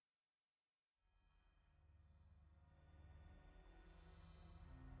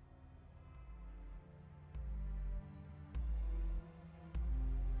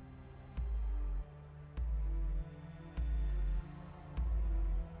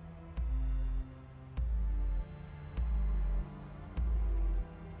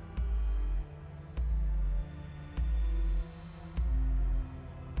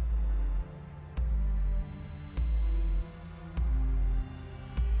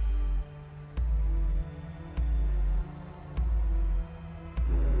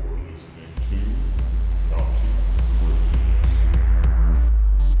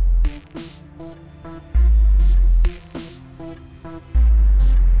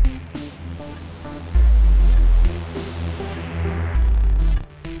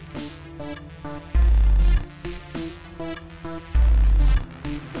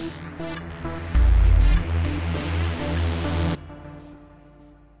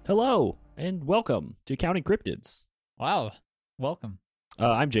Hello, and welcome to Counting Cryptids. Wow. Welcome.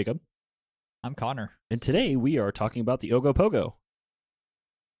 I'm Jacob, I'm Connor. and today we are talking about the Ogopogo.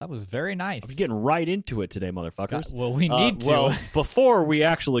 That was very nice. I'm getting right into it today, motherfuckers. Well, we need to. Well, before we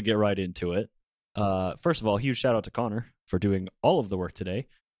actually get right into it, first of all, huge shout out to Connor for doing all of the work today.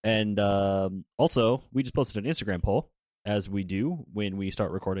 And also, we just posted an Instagram poll, as we do when we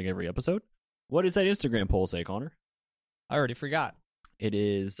start recording every episode. What does that Instagram poll say, Connor? I already forgot. It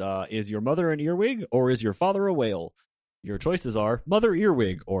is your mother an earwig or is your father a whale? Your choices are mother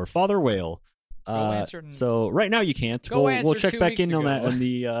earwig or father whale. So right now you can't. We'll check back in on that on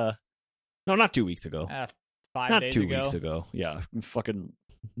the no, not 2 weeks ago. 5 Not days 2 ago. weeks ago. Yeah, fucking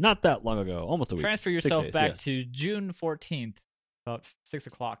not that long ago. Almost a week. Transfer 6 yourself days, back yes. to June 14th, about 6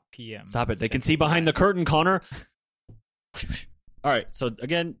 o'clock p.m. Stop it. They can see behind the curtain, Connor. All right. So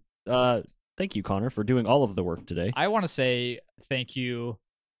again, thank you, Connor, for doing all of the work today. I want to say thank you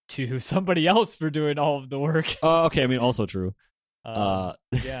to somebody else for doing all of the work. Okay. I mean, also true. Yeah.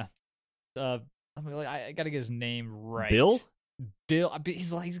 I got to get his name right. Bill? Bill. He's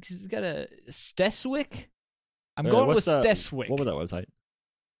got a Steswick. I'm going with Steswick. What was that website?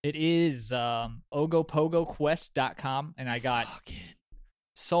 It is ogopogoquest.com, and I got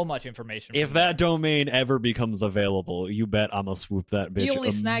so much information. If from that there. domain ever becomes available, you bet I'm gonna swoop that bitch. He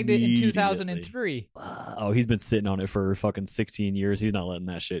only snagged it in immediately. 2003. Oh, he's been sitting on it for fucking 16 years. He's not letting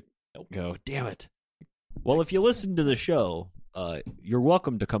that shit go. Damn it. Well, if you listen to the show, you're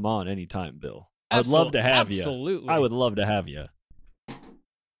welcome to come on anytime, Bill. I would love to have you. Absolutely. I would love to have you.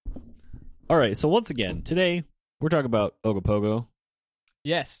 All right, so once again, today we're talking about Ogopogo,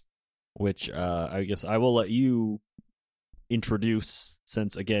 Yes. which I guess I will let you introduce,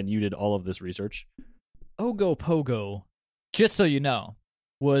 since again you did all of this research. Ogopogo, just so you know,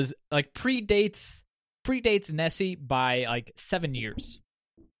 was like predates Nessie by like 7 years.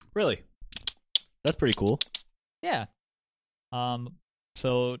 Really? That's pretty cool. Yeah.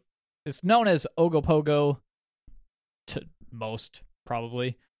 So it's known as Ogopogo to most,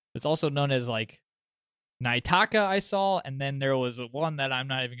 probably. It's also known as like Naitaka, I saw, and then there was one that I'm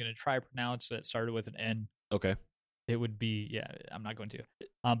not even going to try to pronounce that started with an N. Okay. It would be, yeah, I'm not going to.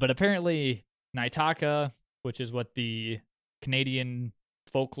 But apparently Naitaka, which is what the Canadian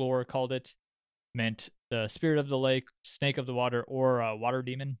folklore called it, meant the spirit of the lake, snake of the water, or water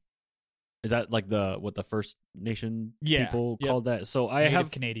demon. Is that like what the First Nation Yeah, people yep. called that? So I Native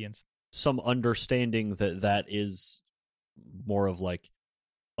have Canadians. some understanding that is more of like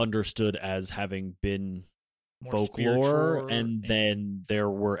understood as having been More folklore, spiritual, and then there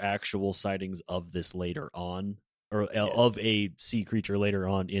were actual sightings of this later on, or of a sea creature later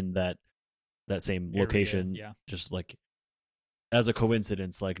on in that same area, location. yeah. Just like as a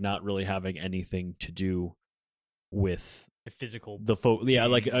coincidence, like not really having anything to do with A physical. the yeah,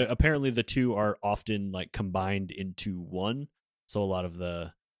 like being. apparently the two are often like combined into one. So a lot of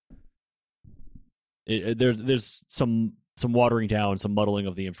there's some watering down, some muddling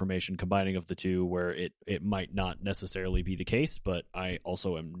of the information, combining of the two, where it might not necessarily be the case. But I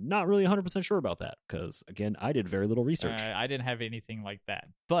also am not really 100% sure about that, because again, I did very little research. I didn't have anything like that.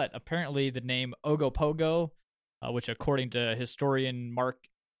 But apparently the name Ogopogo, which according to historian Mark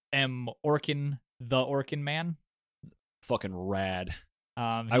M. Orkin, the Orkin Man. Fucking rad.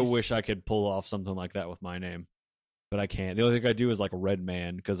 I he's- wish I could pull off something like that with my name, but I can't. The only thing I do is like Red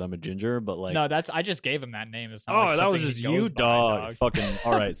Man, because I'm a ginger. But like, No, I just gave him that name. It's not oh, like that was something just he goes you, by, dog. Fucking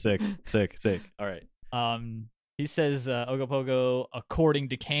all right, sick. All right. He says Ogopogo, according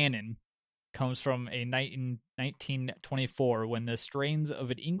to canon, comes from a night in 1924 when the strains of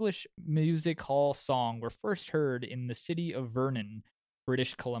an English music hall song were first heard in the city of Vernon,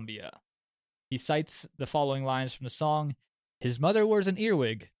 British Columbia. He cites the following lines from the song: "His mother was an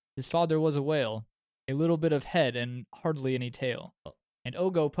earwig, his father was a whale, a little bit of head and hardly any tail. And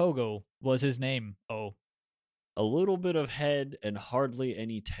Ogopogo was his name, oh." A little bit of head and hardly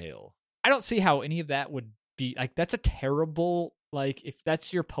any tail. I don't see how any of that would be, like, that's a terrible, like, if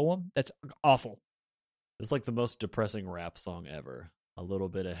that's your poem, that's awful. It's like the most depressing rap song ever. A little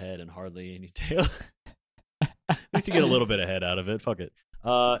bit of head and hardly any tail. At least you get a little bit of head out of it. Fuck it.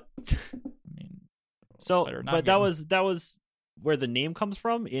 I mean, So, better not but get- that was where the name comes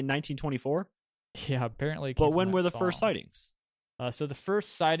from in 1924. yeah, apparently. It But came from when that were the first song. sightings? So the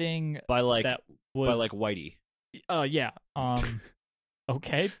first sighting By like that was by like Whitey. yeah.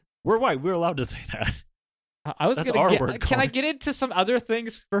 Okay. We're white. We're allowed to say that. I was That's gonna our get. word, Can I Connor. get into some other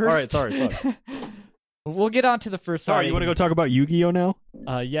things first? All right, sorry, fuck. We'll get on to the first. Sorry, you want to go talk about Yu-Gi-Oh now?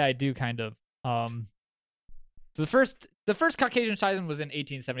 Yeah, I do kind of. So the first Caucasian sighting was in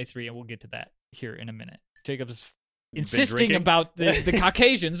 1873, and we'll get to that here in a minute. Jacob's insisting drinking? about the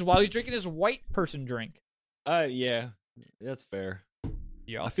Caucasians while he's drinking his white person drink. Yeah, that's fair.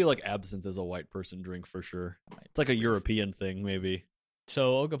 Yeah. I feel like absinthe is a white person drink for sure. It's like a European thing, maybe.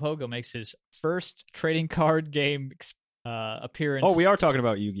 So Ogopogo makes his first trading card game appearance. Oh, we are talking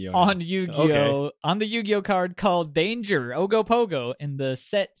about Yu-Gi-Oh! On Yu-Gi-Oh! On the Yu-Gi-Oh! Card called Danger, Ogopogo in the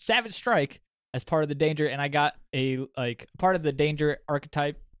set Savage Strike as part of the Danger, and I got a part of the Danger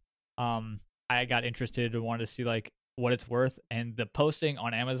archetype. I got interested and wanted to see what it's worth, and the posting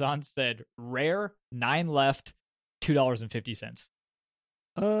on Amazon said rare, 9 left, $2.50.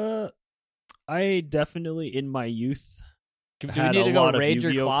 I definitely in my youth. Do we had need a to go lot of raid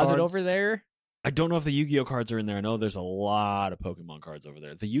your Yu-Gi-Oh! closet cards. over there? I don't know if the Yu-Gi-Oh cards are in there. I know there's a lot of Pokemon cards over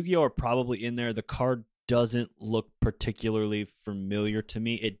there. The Yu-Gi-Oh are probably in there. The card doesn't look particularly familiar to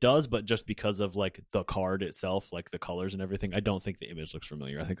me. It does, but just because of the card itself, the colors and everything, I don't think the image looks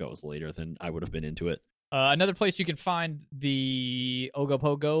familiar. I think that was later than I would have been into it. Another place you can find the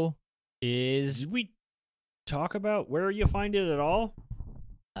Ogopogo is Did we talk about where you find it at all?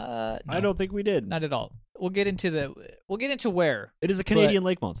 no, I don't think we did. not at all. We'll get into where. It is a Canadian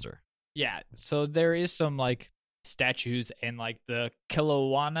lake monster. Yeah, so there is some statues and the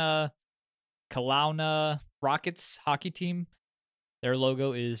Kelowna Rockets hockey team. Their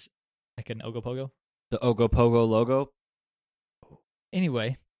logo is an Ogopogo. The Ogopogo logo.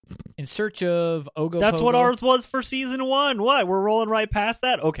 Anyway, in search of Ogopogo. That's what ours was for season 1. What? We're rolling right past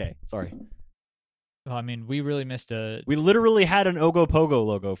that? Okay, sorry. Well, I mean, we really missed a. We literally had an Ogopogo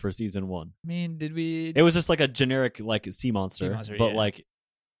logo for season 1. I mean, did we? It was just a generic sea monster, but yeah.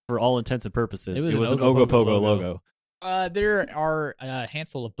 For all intents and purposes, It it was was an an Ogopogo logo. There are a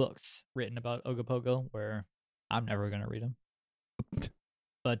handful of books written about Ogopogo where I'm never going to read them.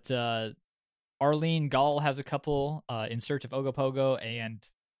 But Arlene Gall has a couple, In Search of Ogopogo and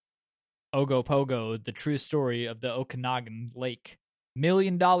Ogopogo, The True Story of the Okanagan Lake. $1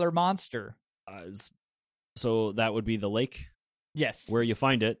 Million Monster. So that would be the lake Yes. where you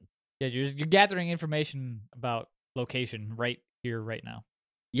find it. Yeah, you're gathering information about location right here, right now.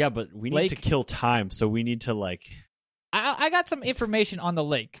 Yeah, but we need Lake. to kill time, so we need to I got some information on the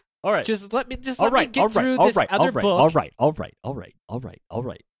lake. All right. Just let me get all through right, this other book. all right.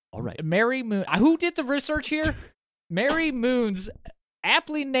 Mary Moon. Who did the research here? Mary Moon's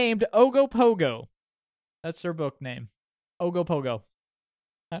aptly named Ogopogo. That's her book name. Ogopogo.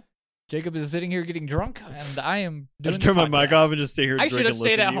 Jacob is sitting here getting drunk, and I am doing Just turn my mic off and just stay here. I drink should have and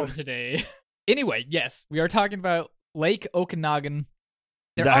stayed listen at to you. home today. Anyway, yes, we are talking about Lake Okanagan.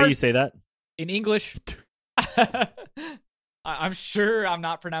 Is that how you say that? In English? I'm sure I'm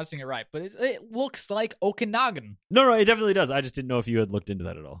not pronouncing it right, but it looks like Okanagan. No, it definitely does. I just didn't know if you had looked into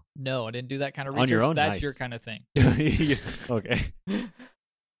that at all. No, I didn't do that kind of research. On your own? That's Nice. your kind of thing. Okay.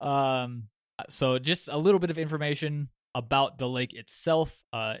 So just a little bit of information about the lake itself.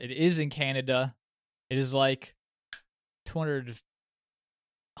 It is in Canada. It is 100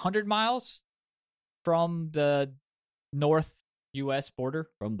 miles from the North U.S. border.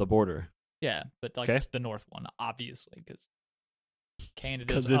 From the border. Yeah, but Okay. it's the north one, obviously, because Canada.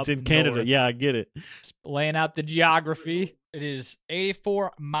 Because it's in Canada. North. Yeah, I get it. Laying out the geography. It is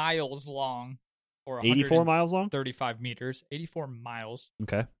 84 miles long, or 84 miles long? 35 meters. 84 miles,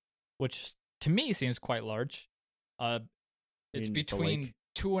 Okay. which to me seems quite large. It's In the between lake.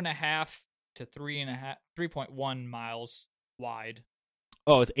 2.5 to 3.1 miles wide.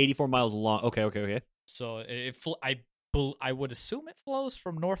 Oh, it's 84 miles long. Okay. So I would assume it flows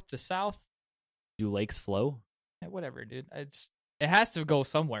from north to south. Do lakes flow? Whatever, dude. It has to go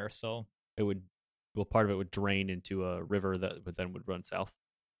somewhere. So It would. Well, part of it would drain into a river that would run south.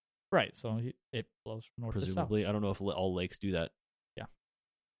 right. So it flows from north to south. Presumably, I don't know if all lakes do that.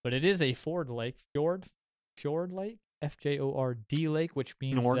 But it is a fjord lake, fjord lake, FJORD lake, which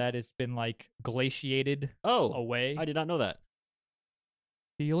means Fjord. that it's been glaciated Oh, away. I did not know that.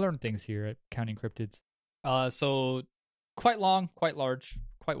 You learn things here at Counting Cryptids. So quite long, quite large,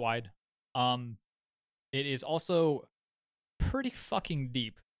 quite wide. It is also pretty fucking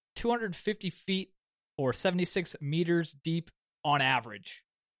deep. 250 feet or 76 meters deep on average.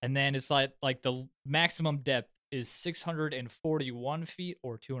 And then it's like the maximum depth is 641 feet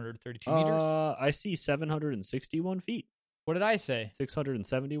or 232 meters. I see 761 feet. What did I say?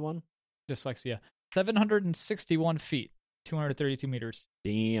 671. Dyslexia. 761 feet, 232 meters.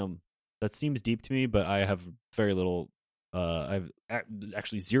 Damn, that seems deep to me. But I have very little. I've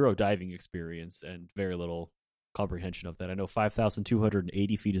actually zero diving experience and very little comprehension of that. I know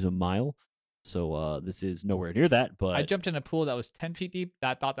 5,280 feet is a mile, so this is nowhere near that. But I jumped in a pool that was 10 feet deep.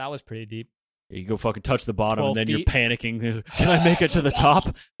 I thought that was pretty deep. you go fucking touch the bottom, and 12 then feet. you're panicking. Can I make it to the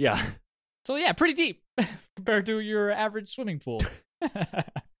top? Yeah. So yeah, pretty deep compared to your average swimming pool.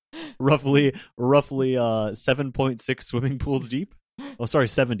 roughly 7.6 swimming pools deep. Oh, sorry,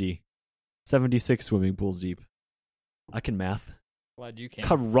 76 swimming pools deep. I can math. Glad you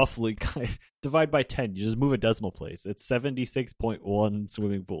can. Roughly divide by 10. You just move a decimal place. It's 76.1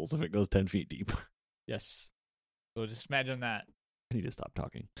 swimming pools if it goes 10 feet deep. Yes. So just imagine that. I need to stop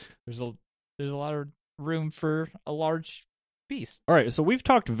talking. There's a lot of room for a large beast. All right, so we've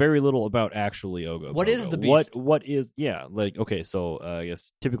talked very little about actually Ogopogo. What is the beast? What is, yeah, like, okay, so I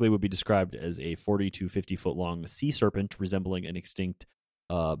guess typically would be described as a 40 to 50 foot long sea serpent resembling an extinct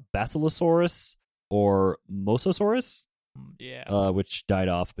Basilosaurus or Mosasaurus, which died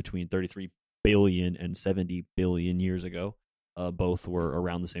off between 33 billion and 70 billion years ago. Both were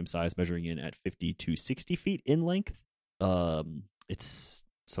around the same size, measuring in at 50 to 60 feet in length. It's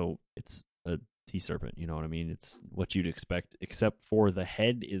a sea serpent, you know what I mean? It's what you'd expect, except for the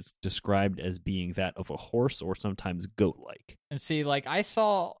head is described as being that of a horse or sometimes goat-like. And see, like, I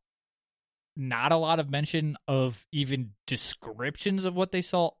saw not a lot of mention of even descriptions of what they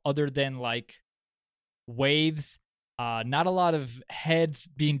saw other than, like, waves. Not a lot of heads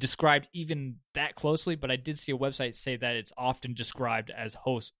being described even that closely, but I did see a website say that it's often described as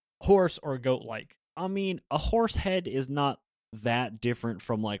horse or goat-like. I mean, a horse head is not that different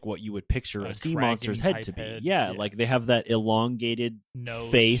from like what you would picture a sea monster's head to be. Yeah, like they have that elongated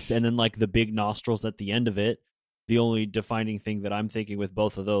nose, face and then like the big nostrils at the end of it. The only defining thing that I'm thinking with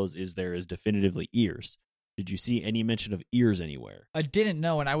both of those is there is definitively ears. Did you see any mention of ears anywhere? I didn't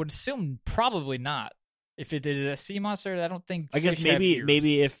know, and I would assume probably not. If it is a sea monster, I don't think. I guess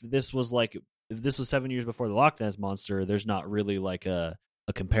maybe if this was 7 years before the Loch Ness monster, there's not really like a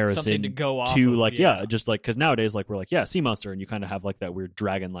comparison something to go off to of, like just like because nowadays like we're like sea monster and you kind of have like that weird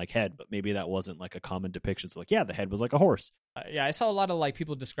dragon like head, but maybe that wasn't like a common depiction. So like the head was like a horse. I saw a lot of like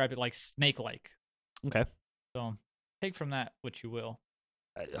people describe it like snake like. Okay, so take from that what you will.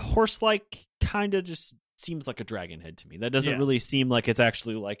 Horse like kind of just seems like a dragon head to me. That doesn't really seem like it's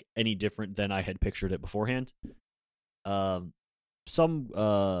actually like any different than I had pictured it beforehand. Some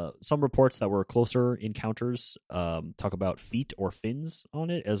reports that were closer encounters talk about feet or fins on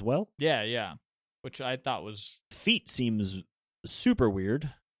it as well. Yeah, which I thought was feet seems super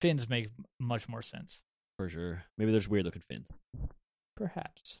weird. Fins make much more sense for sure. Maybe there's weird looking fins.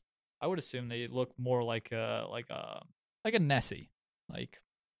 Perhaps I would assume they look more like a Nessie, like.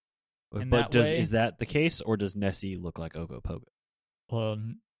 But is that the case, or does Nessie look like Ogopogo? Well,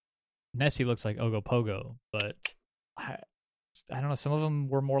 Nessie looks like Ogopogo, but I don't know. Some of them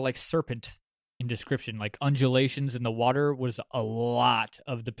were more like serpent in description, like undulations in the water was a lot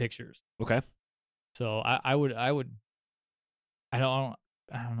of the pictures. Okay. So I don't know.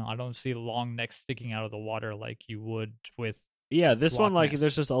 I don't see long necks sticking out of the water like you would with. Yeah, this one, like,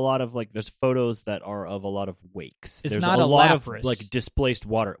 there's just a lot of, like, there's photos that are of a lot of wakes. There's not a lot of, Lapras. like, displaced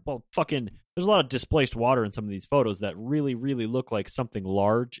water. Well, there's a lot of displaced water in some of these photos that really, really look like something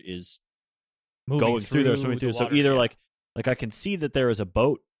large is going through there, swimming through. So either, like I can see that there is a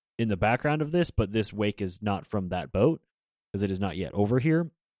boat in the background of this, but this wake is not from that boat because it is not yet over here.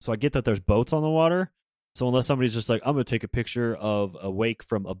 So I get that there's boats on the water. So unless somebody's just like, I'm going to take a picture of a wake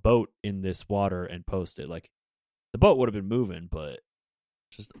from a boat in this water and post it, like, the boat would have been moving, but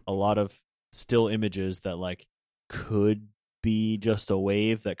just a lot of still images that like could be just a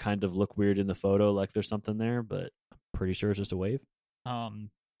wave that kind of look weird in the photo, like there's something there, but I'm pretty sure it's just a wave.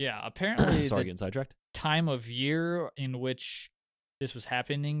 Yeah, apparently sorry, getting sidetracked. Time of year in which this was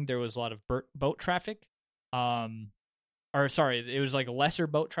happening, there was a lot of boat traffic. Or sorry, it was like lesser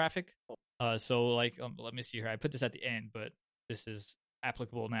boat traffic. So like let me see here. I put this at the end, but this is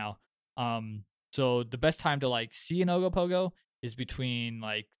applicable now. So the best time to like see an Ogopogo is between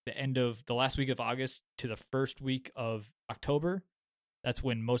like the end of the last week of August to the first week of October. That's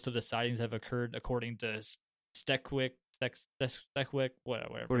when most of the sightings have occurred, according to Steckwick,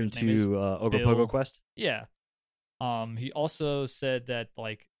 whatever. According to Ogopogo Quest. Yeah. He also said that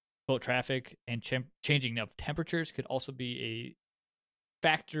like boat traffic and changing of temperatures could also be a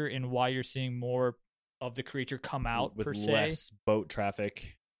factor in why you're seeing more of the creature come out with per se. Less boat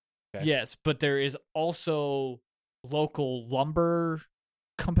traffic. Okay. Yes, but there is also local lumber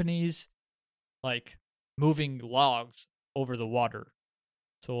companies like moving logs over the water.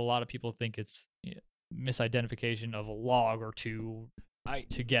 So a lot of people think it's misidentification of a log or two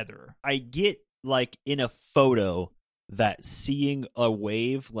together. I get like in a photo that seeing a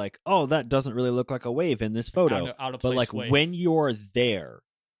wave, like, oh, that doesn't really look like a wave in this photo. Out of but like wave. when you're there,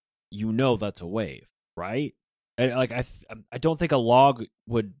 you know that's a wave, right? And like I don't think a log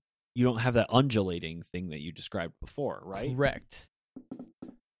would. You don't have that undulating thing that you described before, right? Correct.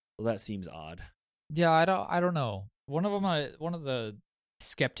 So that seems odd. Yeah, I don't know. One of the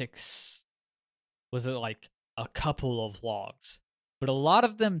skeptics was it like a couple of logs, but a lot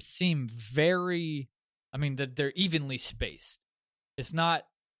of them seem very. I mean, that they're evenly spaced. It's not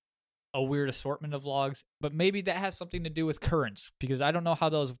a weird assortment of logs, but maybe that has something to do with currents because I don't know how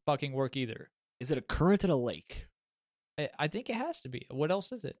those fucking work either. Is it a current in a lake? I think it has to be. What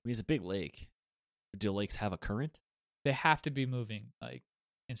else is it? I mean, it's a big lake. Do lakes have a current? They have to be moving, like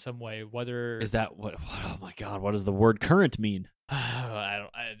in some way. Whether Is that what? Oh my god! What does the word current mean? I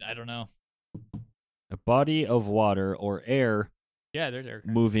don't know. A body of water or air Yeah, there's air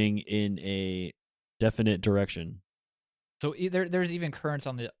currents. moving in a definite direction. So either there's even currents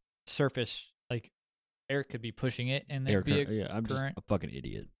on the surface, like air could be pushing it, and there'd be Yeah, I'm just current. a fucking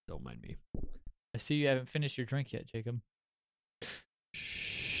idiot. Don't mind me. I see you haven't finished your drink yet, Jacob.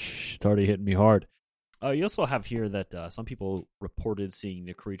 Shh, it's already hitting me hard. You also have here that some people reported seeing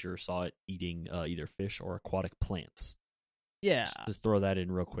the creature saw it eating either fish or aquatic plants. Yeah, Just throw that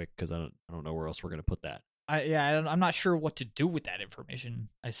in real quick because I don't know where else we're gonna put that. I'm not sure what to do with that information.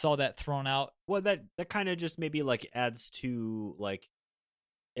 I saw that thrown out. Well, that kind of just maybe like adds to like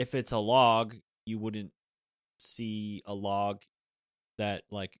if it's a log, you wouldn't see a log that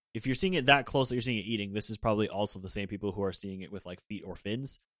like if you're seeing it that close that you're seeing it eating. This is probably also the same people who are seeing it with like feet or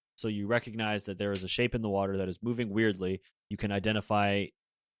fins. So you recognize that there is a shape in the water that is moving weirdly. You can identify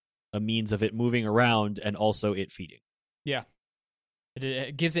a means of it moving around and also it feeding. Yeah,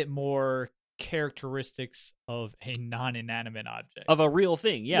 it gives it more characteristics of a non-inanimate object. Of a real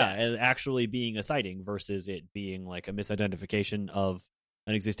thing, yeah, and actually being a sighting versus it being like a misidentification of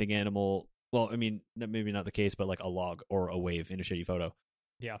an existing animal. Well, I mean, maybe not the case, but like a log or a wave in a shitty photo.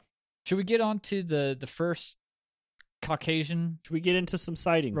 Yeah. Should we get on to the first Caucasian? Should we get into some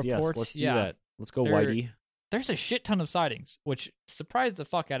sightings? Yes, Reports? let's do Yeah. that. Let's go, There- Whitey. There's a shit ton of sightings, which surprised the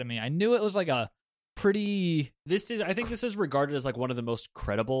fuck out of me. I knew it was like a pretty. I think this is regarded as like one of the most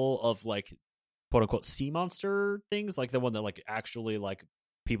credible of like quote unquote sea monster things, like the one that like actually like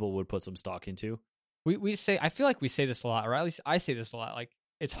people would put some stock into. We say, I feel like we say this a lot, or at least I say this a lot. Like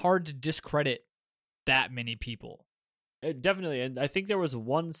it's hard to discredit that many people. Definitely, and I think there was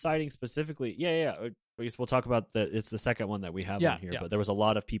one sighting specifically. Yeah. I guess we'll talk about that. It's the second one that we have on here, but there was a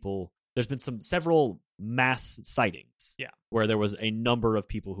lot of people. There's been several mass sightings. Yeah, where there was a number of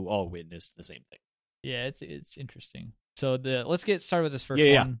people who all witnessed the same thing. Yeah, it's interesting. So let's get started with this first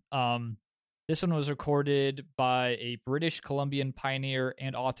one. This one was recorded by a British Columbian pioneer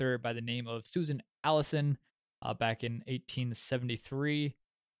and author by the name of Susan Allison back in 1873.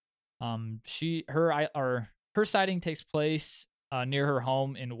 Her sighting takes place near her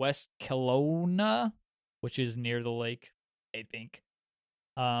home in West Kelowna, which is near the lake, I think.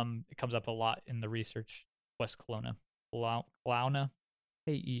 It comes up a lot in the research. West Kelowna, Kelowna,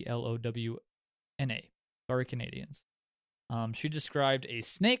 Kelowna. Sorry, Canadians. She described a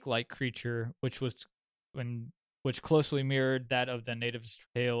snake-like creature, which closely mirrored that of the natives'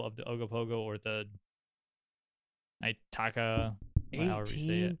 tale of the Ogopogo or the Naitaka.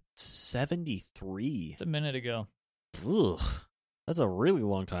 1873. It's a minute ago. Ugh, that's a really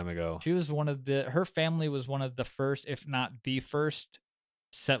long time ago. She was her family was one of the first, if not the first,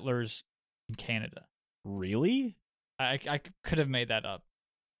 settlers in Canada. Really? I could have made that up.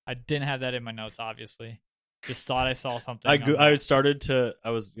 I didn't have that in my notes, obviously. Just thought I saw something. I was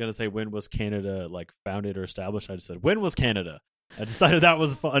gonna say when was Canada like founded or established. I just said when was Canada. I decided that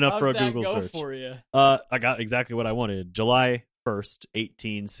was enough for a Google search. For you? I got exactly what I wanted. July 1st,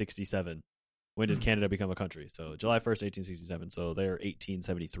 1867. When did Canada become a country? So July 1st, 1867. So they're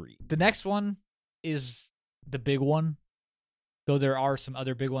 1873. The next one is the big one, though there are some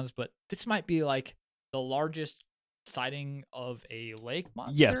other big ones, but this might be like the largest sighting of a lake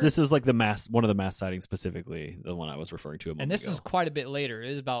monster. Yes, this is like one of the mass sightings, specifically the one I was referring to a moment ago. And this ago. is quite a bit later.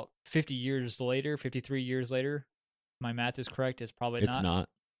 It is about 53 years later. My math is correct. It's probably not. It's not.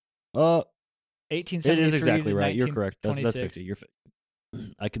 1873. It is exactly right. You're correct. That's 50.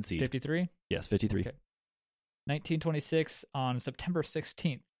 I concede. 53? Yes, 53. Okay. 1926 on September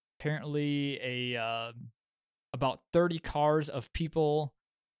 16th. Apparently about 30 cars of people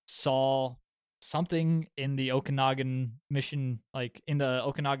saw something in the Okanagan Mission, like in the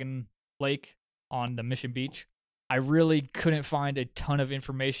Okanagan Lake on the Mission Beach. I really couldn't find a ton of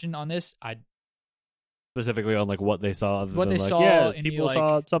information on this. Specifically on like what they saw. People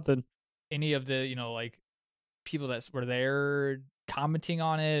saw something. Any of the, like people that were there commenting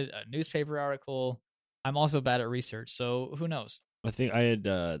on it, a newspaper article. I'm also bad at research, so who knows? I think I had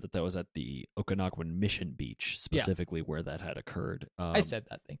that was at the Okanagan Mission Beach, specifically where that had occurred. I said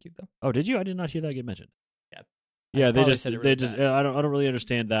that. Thank you, though. Oh, did you? I did not hear that get mentioned. Yeah. Yeah, they probably just said it really bad. I don't really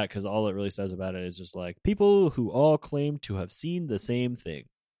understand that because all it really says about it is just like people who all claim to have seen the same thing.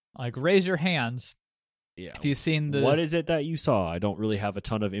 Like, raise your hands Yeah. if you've seen the. What is it that you saw? I don't really have a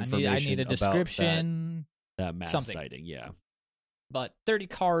ton of information. I need a description. About that mass something. sighting. Yeah. But 30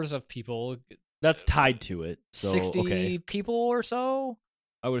 cars of people. That's tied to it. So 60 okay. people or so.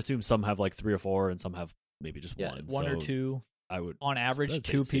 I would assume some have like 3 or 4 and some have maybe just Yeah, one. one or two. I would On average, I'd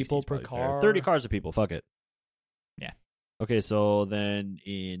say 2 60 people is per probably fair. car. 30 cars of people. Fuck it. Yeah. Okay, so then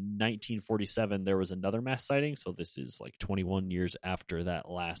in 1947, there was another mass sighting. So this is like 21 years after that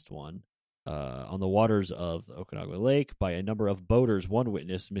last one. On the waters of the Okanagan Lake by a number of boaters. One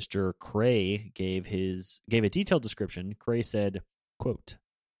witness, Mr. Cray, gave a detailed description. Cray said, quote,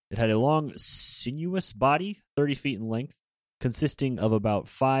 "It had a long, sinuous body, 30 feet in length, consisting of about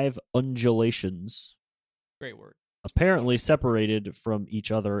 5 undulations, Great word. apparently separated from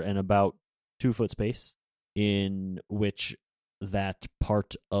each other in about 2-foot space, in which that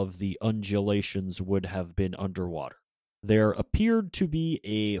part of the undulations would have been underwater. There appeared to be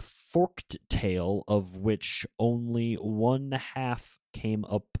a forked tail of which only 1/2 came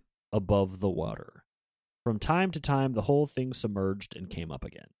up above the water. From time to time, the whole thing submerged and came up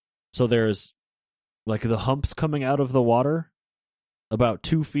again." So there's like the humps coming out of the water about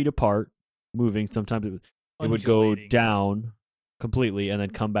 2 feet apart, moving. Sometimes it would go Undulating. down completely and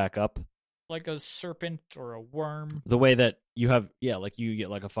then come back up. Like a serpent or a worm. The way that you have, like you get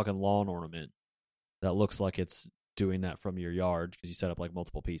like a fucking lawn ornament that looks like it's doing that from your yard because you set up like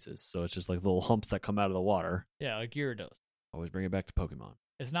multiple pieces. So it's just like little humps that come out of the water. Yeah, a Gyarados. Always bring it back to Pokemon.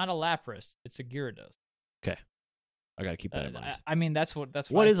 It's not a Lapras. It's a Gyarados. Okay. I got to keep that in mind. I mean, that's what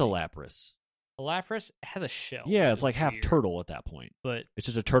What I is a think. Lapras? A Lapras has a shell. Yeah, which it's is like half weird, turtle at that point. But It's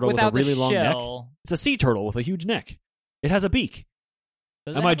just a turtle with a without really the long neck. shell, It's a sea turtle with a huge neck. It has a beak.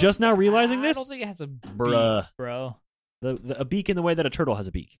 does it Am I have just now realizing I this? don't think it has a beak, Bruh. bro. A beak in the way that a turtle has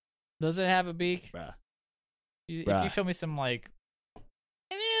a beak. Does it have a beak? Bruh. If Bruh. you show me some, like,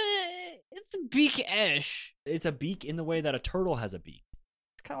 I mean, it's beak-ish. It's a beak in the way that a turtle has a beak.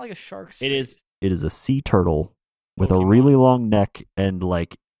 It's kind of like a shark's. It is a sea turtle with a Pokemon. really long neck and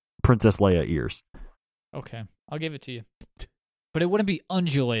like Princess Leia ears. Okay, I'll give it to you. But it wouldn't be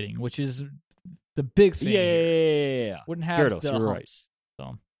undulating, which is the big thing. here. Yeah. Wouldn't have Gyarados, the you're right. humps.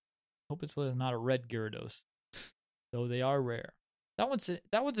 So, hope it's not a red Gyarados, though they are rare. That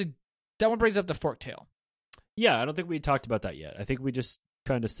one brings up the forktail. Yeah, I don't think we talked about that yet. I think we just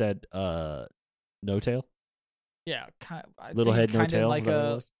kind of said no tail. Yeah, Little head, no tail, Like is that what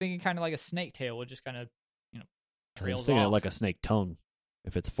it a was? thinking kind of like a snake tail, would just kind of I was trails thinking off. like a snake tongue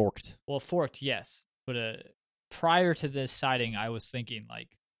if it's forked. Well, forked, yes, but prior to this sighting, I was thinking like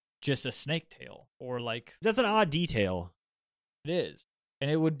just a snake tail, or like That's an odd detail. it is,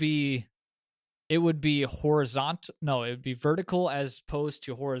 and it would be horizontal. No, it would be vertical as opposed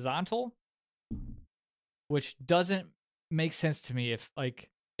to horizontal, which doesn't make sense to me. If like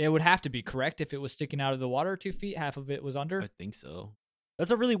it would have to be correct if it was sticking out of the water 2 feet, half of it was under. I think so.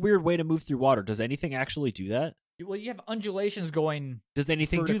 That's a really weird way to move through water. Does anything actually do that? Well, you have undulations going. Does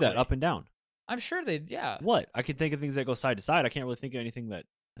anything do that Vertically. up and down? I'm sure they, yeah. What? I can think of things that go side to side. I can't really think of anything that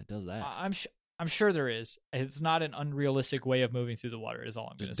does that. I'm sure there is. It's not an unrealistic way of moving through the water. Is all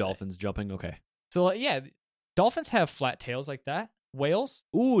I'm going to Just say. dolphins jumping. Okay. So yeah, dolphins have flat tails like that. Whales.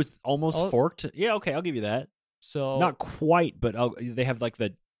 Ooh, it's almost Oh. forked. Yeah. Okay, I'll give you that. So Not quite, but they have like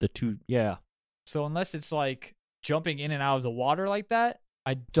the two. Yeah. So unless it's like jumping in and out of the water like that,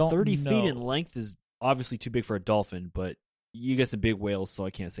 I don't 30 know. feet in length is obviously too big for a dolphin, but you get some big whales, so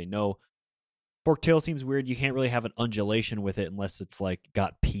I can't say no. Forked tail seems weird. You can't really have an undulation with it unless it's like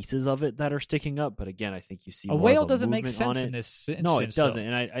got pieces of it that are sticking up. But again, I think you see A more whale of doesn't make movement on sense it. in this instance. No, it doesn't.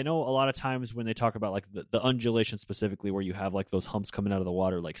 though. And I know a lot of times when they talk about like the undulation specifically, where you have like those humps coming out of the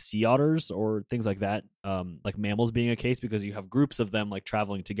water, like sea otters or things like that, like mammals being a case, because you have groups of them like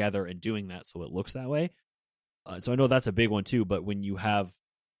traveling together and doing that, so it looks that way. So I know that's a big one too. But when you have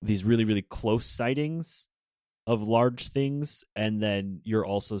these really, really close sightings of large things, and then you're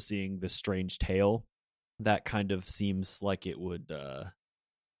also seeing this strange tail, that kind of seems like it would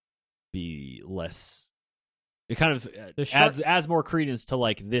be less. It kind of The shark- adds more credence to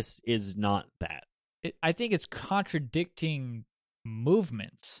like this is not that. I think it's contradicting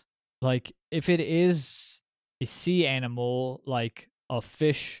movement. Like if it is a sea animal, like a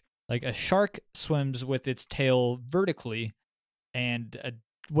fish, like a shark swims with its tail vertically, and a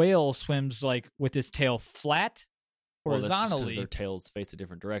whale swims like with its tail flat Well, that's just 'cause horizontally. their tails face a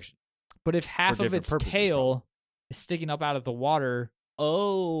different direction. But if half of different its purposes, tail is sticking up out of the water,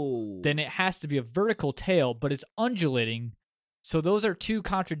 Oh, then it has to be a vertical tail, but it's undulating. So those are two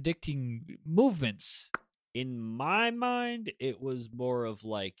contradicting movements. In my mind, it was more of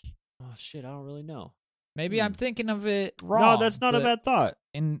like, oh shit, I don't really know. Maybe I'm thinking of it wrong. No, that's not a but bad thought.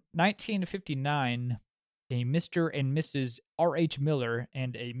 In 1959, a Mr. and Mrs. R.H. Miller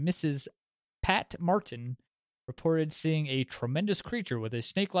and a Mrs. Pat Martin reported seeing a tremendous creature with a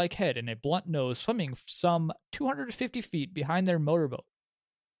snake-like head and a blunt nose swimming some 250 feet behind their motorboat.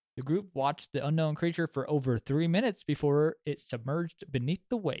 The group watched the unknown creature for over 3 minutes before it submerged beneath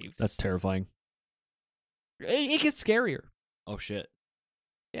the waves. That's terrifying. It gets scarier. Oh shit.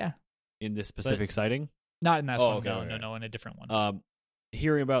 Yeah. In this specific sighting? Not in that Oh, one. okay, No, okay. no, in a different one.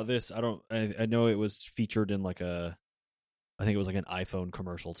 Hearing about this, I know it was featured in like I think it was like an iPhone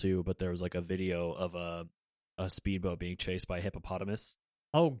commercial too, but there was like a video of a speedboat being chased by a hippopotamus.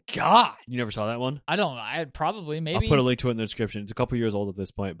 Oh God! You never saw that one? I don't know. I probably maybe. I'll put a link to it in the description. It's a couple years old at this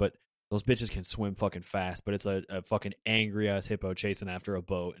point, but those bitches can swim fucking fast. But it's a fucking angry ass hippo chasing after a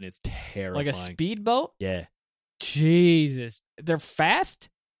boat, and it's terrifying. Like a speedboat? Yeah. Jesus, they're fast.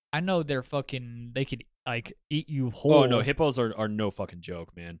 I know they're fucking. They could like eat you whole. Oh no, hippos are no fucking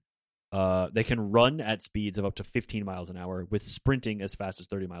joke, man. They can run at speeds of up to 15 miles an hour with sprinting as fast as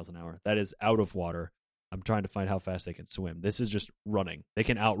 30 miles an hour. That is out of water. I'm trying to find how fast they can swim. This is just running. They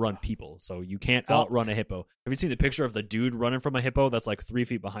can outrun people, so you can't outrun a hippo. Have you seen the picture of the dude running from a hippo that's like 3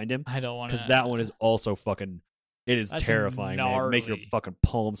 feet behind him? I don't want to. Because that one is also fucking. It is That's terrifying, man. It makes your gnarly. fucking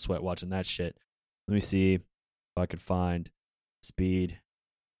palms sweat watching that shit. Let me see if I can find speed.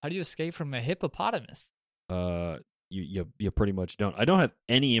 How do you escape from a hippopotamus? You pretty much don't. I don't have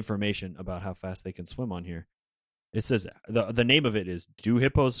any information about how fast they can swim on here. It says the name of it is "Do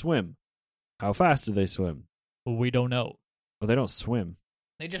Hippos Swim?" How fast do they swim? We don't know. Well, they don't swim.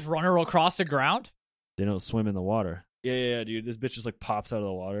 They just run her across the ground. They don't swim in the water. Yeah, dude. This bitch just like pops out of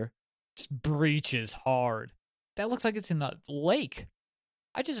the water. Just breaches hard. That looks like it's in a lake.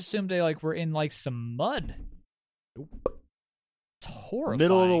 I just assumed they like were in like some mud. Nope. It's horrifying.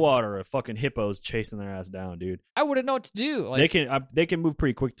 Middle of the water, a fucking hippo's chasing their ass down, dude. I wouldn't know what to do. Like, They can move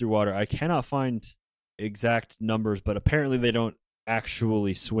pretty quick through water. I cannot find exact numbers, but apparently they don't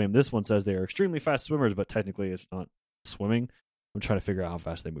actually swim. This one says they are extremely fast swimmers, but technically it's not swimming. I'm trying to figure out how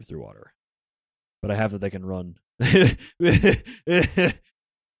fast they move through water. But I have that they can run. This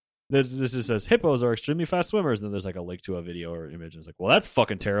just says hippos are extremely fast swimmers, and then there's like a link to a video or image, and it's like, well, that's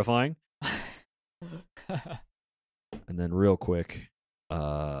fucking terrifying. And then real quick,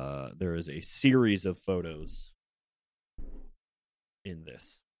 there is a series of photos in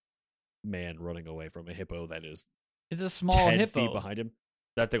this man running away from a hippo that is it's a small 10 hippo. feet behind him.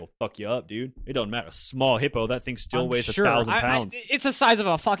 That thing will fuck you up, dude. It doesn't matter. A small hippo, that thing still I'm weighs sure. 1,000 pounds. It's the size of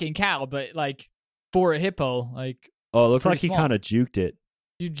a fucking cow, but like for a hippo, like Oh, it looked pretty like he small. kind of juked it.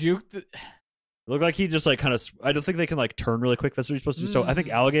 you juked. It looked like he just like kind of. I don't think they can like turn really quick. That's what you're supposed to do. So I think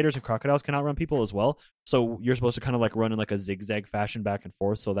alligators and crocodiles can outrun people as well. So you're supposed to kind of like run in like a zigzag fashion back and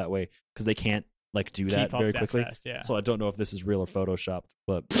forth. So that way, because they can't like do that Keep up very that quickly. fast, yeah. So I don't know if this is real or photoshopped,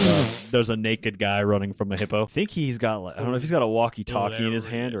 but there's a naked guy running from a hippo. I think he's got like, I don't know if he's got a walkie-talkie in his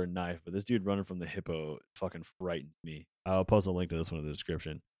There he hand or is. a knife, but this dude running from the hippo fucking frightens me. I'll post a link to this one in the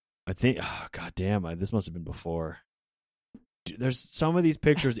description. I think, oh, god damn, this must have been before. Dude, there's some of these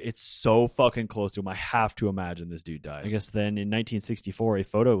pictures, it's so fucking close to him. I have to imagine this dude died. I guess then in 1964, a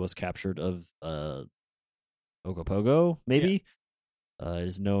photo was captured of Ogopogo, maybe. It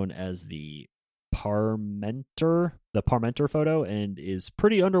is known as the Parmenter photo, and is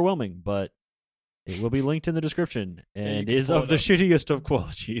pretty underwhelming, but it will be linked in the description, and can is pull of it the up. shittiest of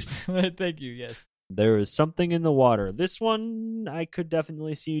qualities. Thank you. Yes. There is something in the water. This one I could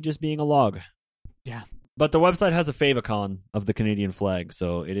definitely see just being a log. Yeah. But the website has a favicon of the Canadian flag,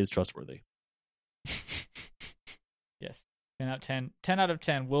 so it is trustworthy. Yes. 10 out of 10. 10 out of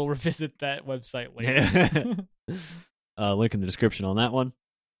 10. We'll revisit that website later. Link in the description on that one.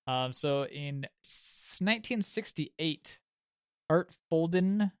 So in 1968, Art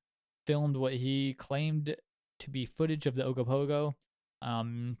Folden filmed what he claimed to be footage of the Ogopogo.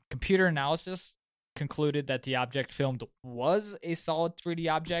 Computer analysis concluded that the object filmed was a solid 3D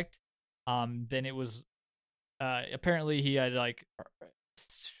object. Then it was apparently he had like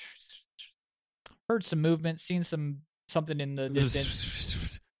heard some movement, seen something in the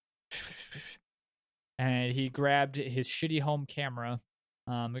distance, and he grabbed his shitty home camera.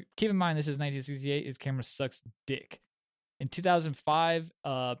 Keep in mind, this is 1968. His camera sucks dick. In 2005,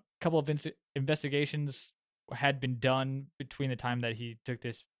 a couple of investigations had been done between the time that he took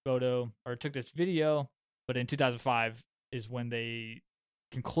this photo or took this video. But in 2005 is when they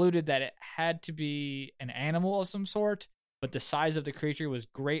concluded that it had to be an animal of some sort, but the size of the creature was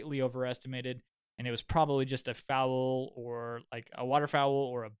greatly overestimated, and it was probably just a fowl or like a waterfowl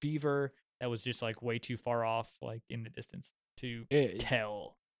or a beaver that was just like way too far off, like in the distance to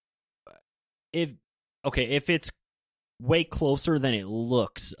tell. If it's way closer than it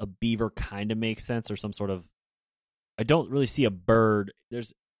looks, a beaver kind of makes sense, or some sort of. I don't really see a bird.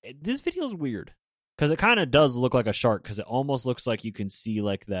 This video is weird because it kind of does look like a shark because it almost looks like you can see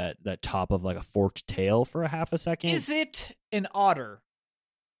like that top of like a forked tail for a half a second. Is it an otter?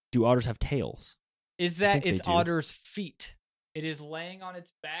 Do otters have tails? Is that its otter's feet? It is laying on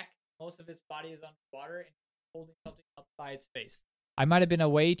its back. Most of its body is underwater and holding something up by its face. I might have been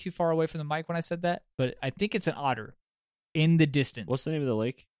way too far away from the mic when I said that, but I think it's an otter in the distance. What's the name of the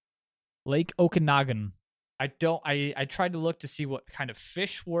lake? Lake Okanagan. I tried to look to see what kind of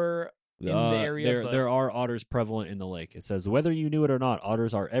fish were in the area. There are otters prevalent in the lake. It says, whether you knew it or not,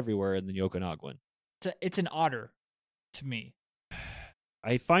 otters are everywhere in the Okanagan. It's an otter to me.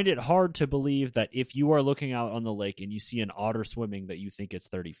 I find it hard to believe that if you are looking out on the lake and you see an otter swimming, that you think it's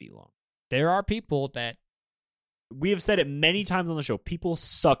 30 feet long. There are people that... We have said it many times on the show. People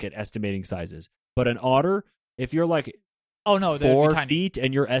suck at estimating sizes. But an otter, if you're like 4 feet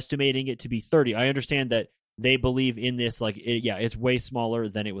and you're estimating it to be 30, I understand that they believe in this, like, it's way smaller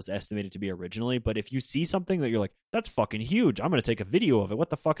than it was estimated to be originally. But if you see something that you're like, that's fucking huge, I'm going to take a video of it.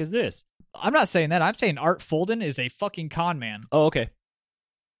 What the fuck is this? I'm not saying that. I'm saying Art Fulden is a fucking con man. Oh, okay.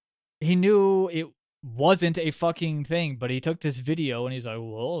 He knew it wasn't a fucking thing, but he took this video and he's like,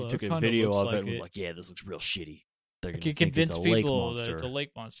 well, he took a video of it and was like, yeah, this looks real shitty. They're going to think it's a lake monster. It's a lake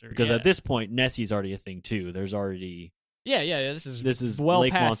monster. Because at this point, Nessie's already a thing, too. There's already... Yeah, this is well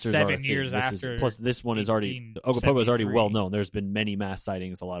lake past monsters 7 years after. Plus, this one is already... Ogopogo is already well known. There's been many mass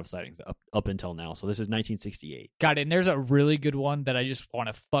sightings, a lot of sightings up until now. So this is 1968. Got it. And there's a really good one that I just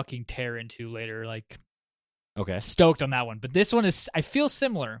want to fucking tear into later. Like, okay, stoked on that one. But this one is... I feel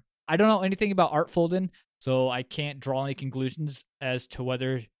similar. I don't know anything about Art Fulden, so I can't draw any conclusions as to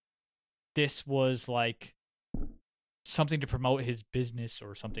whether this was like something to promote his business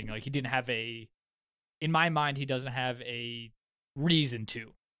or something. Like, he didn't have in my mind, he doesn't have a reason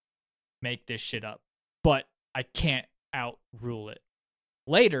to make this shit up, but I can't outrule it.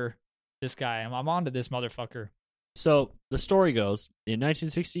 Later, this guy, I'm on to this motherfucker. So the story goes, in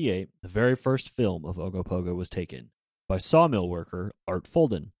 1968, the very first film of Ogopogo was taken by sawmill worker Art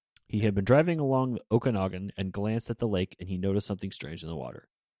Fulden. He had been driving along the Okanagan and glanced at the lake, and he noticed something strange in the water.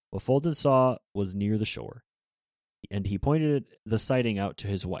 What Fulden saw was near the shore, and he pointed the sighting out to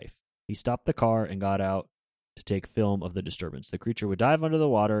his wife. He stopped the car and got out to take film of the disturbance. The creature would dive under the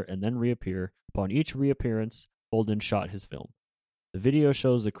water and then reappear. Upon each reappearance, Fulden shot his film. The video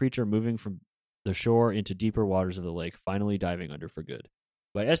shows the creature moving from the shore into deeper waters of the lake, finally diving under for good.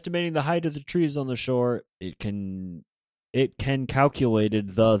 By estimating the height of the trees on the shore, it can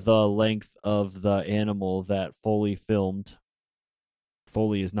calculated the length of the animal that Foley filmed.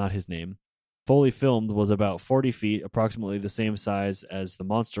 Foley is not his name. Foley filmed was about 40 feet, approximately the same size as the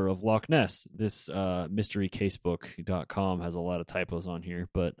monster of Loch Ness. This mysterycasebook.com has a lot of typos on here,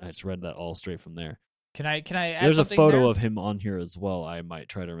 but I just read that all straight from there. Can I add There's a something photo there? of him on here as well. I might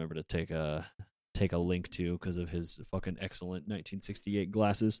try to remember to take a link to because of his fucking excellent 1968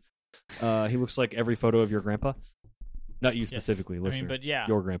 glasses. He looks like every photo of your grandpa. Not you specifically, listener. But yeah,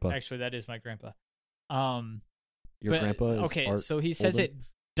 your grandpa. Actually, that is my grandpa. Your grandpa is okay. Art So he says Fulden? it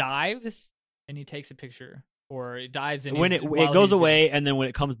dives and he takes a picture, or it dives and when it goes away, and then when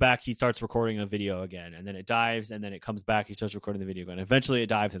it comes back, he starts recording a video again, and then it dives, and then it comes back, he starts recording the video again. Eventually, it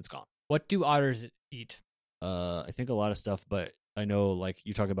dives and it's gone. What do otters eat? I think a lot of stuff, but I know like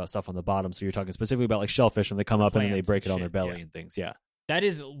you're talking about stuff on the bottom, so you're talking specifically about like shellfish when they come up and then they break it on their belly and things. Yeah,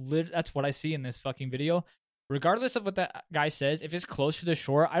 that's what I see in this fucking video. Regardless of what that guy says, if it's close to the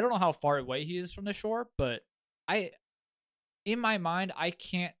shore, I don't know how far away he is from the shore, but in my mind, I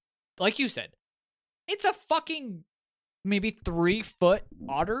can't, like you said, it's a fucking maybe 3-foot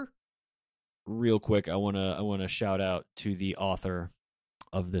otter. Real quick, I wanna shout out to the author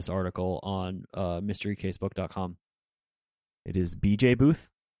of this article on mysterycasebook.com. It is BJ Booth.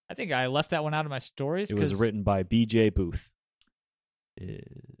 I think I left that one out of my stories. It was written by BJ Booth.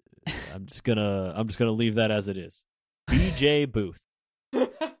 I'm just gonna leave that as it is. BJ Booth. Do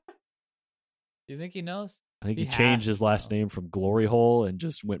you think he knows? I think he changed his last name from Glory Hole and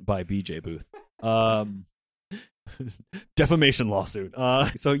just went by BJ Booth. Defamation lawsuit.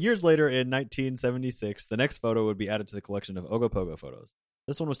 So years later in 1976, the next photo would be added to the collection of Ogopogo photos.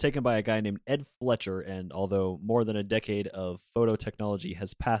 This one was taken by a guy named Ed Fletcher, and although more than a decade of photo technology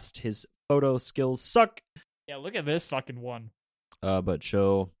has passed, his photo skills suck. Yeah, look at this fucking one.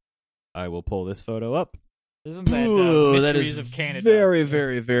 I will pull this photo up. Isn't that that Mysteries is of Canada? Very,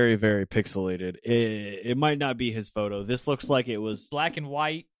 very, very, very pixelated. It might not be his photo. This looks like it was black and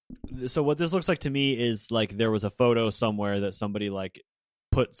white. So what this looks like to me is like there was a photo somewhere that somebody like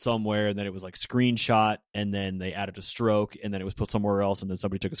put somewhere, and then it was like screenshot, and then they added a stroke, and then it was put somewhere else, and then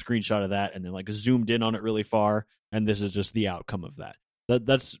somebody took a screenshot of that, and then like zoomed in on it really far, and this is just the outcome of that.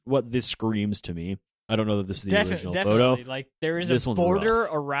 That's what this screams to me. I don't know that this is the original photo. Like there is This a one's border rough.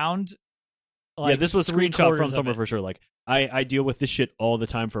 around. Yeah, this was screenshot from somewhere it. for sure. Like I deal with this shit all the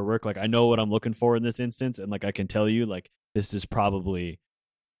time for work. Like I know what I'm looking for in this instance, and like I can tell you, like this is probably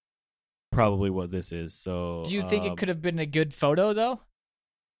what this is. So Do you think it could have been a good photo though?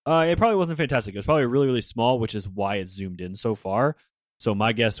 It probably wasn't fantastic. It was probably really, really small, which is why it's zoomed in so far. So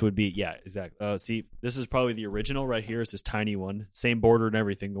my guess would be, yeah, exactly. See, this is probably the original right here. It's this tiny one, same border and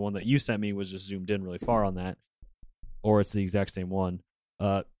everything. The one that you sent me was just zoomed in really far on that, or it's the exact same one.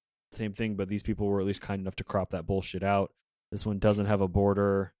 Same thing, but these people were at least kind enough to crop that bullshit out. This one doesn't have a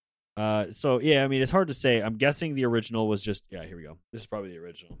border. So yeah, I mean, it's hard to say. I'm guessing the original was just, yeah, here we go. This is probably the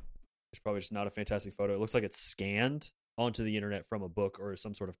original. It's probably just not a fantastic photo. It looks like it's scanned onto the internet from a book or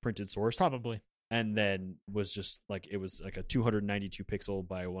some sort of printed source. Probably. And then was just like, it was like a 292 pixel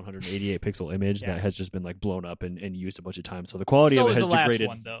by 188 pixel image that has just been like blown up and used a bunch of times. So the quality of it has degraded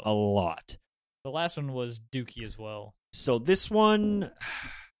a lot. The last one was dookie as well. So this one,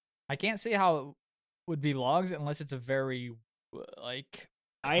 I can't see how it would be logs unless it's a very like.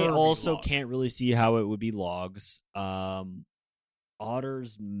 I also can't really see how it would be logs.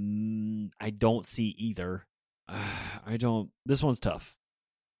 Otters, I don't see either. I don't. This one's tough.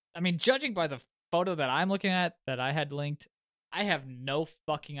 I mean, judging by the photo that I'm looking at that I had linked, I have no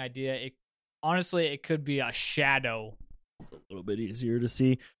fucking idea. Honestly, it could be a shadow. It's a little bit easier to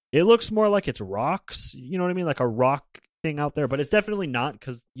see. It looks more like it's rocks. You know what I mean? Like a rock thing out there, but it's definitely not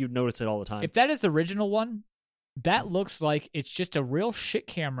because you notice it all the time. If that is the original one, that looks like it's just a real shit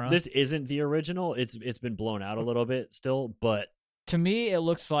camera. This isn't the original. It's been blown out a little bit still, but to me, it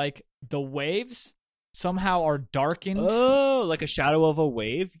looks like the waves somehow are darkened. Oh, like a shadow of a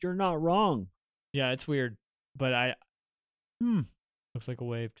wave? You're not wrong. Yeah, it's weird. But looks like a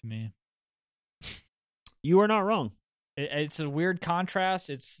wave to me. You are not wrong. It's a weird contrast.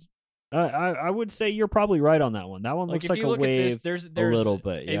 It's I would say you're probably right on that one. That one looks like a wave. There's a little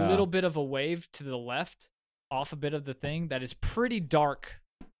bit, a little bit of a wave to the left, off a bit of the thing that is pretty dark.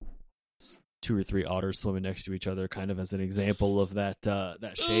 2 or 3 otters swimming next to each other, kind of as an example of that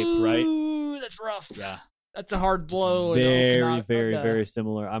shape, right? Ooh, that's rough. Yeah, that's a hard blow. Very, very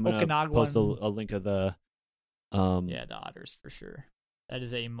similar. I'm gonna post a link of the. Yeah, the otters for sure. That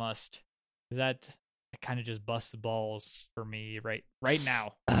is a must. That kind of just busts the balls for me right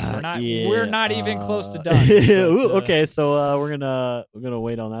now. We're not even close to done. Ooh, okay, so we're gonna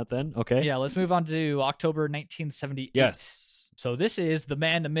wait on that then. Okay. Yeah, let's move on to October 1978. Yes. So this is the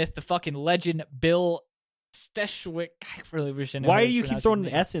man, the myth, the fucking legend, Bill Steshwick. I really wish I knew. Why do you keep throwing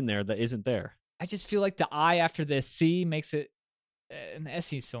an S in there that isn't there? I just feel like the I after the C makes it an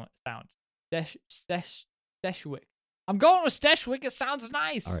SE sound. Steshwick. I'm going with Steshwick. It sounds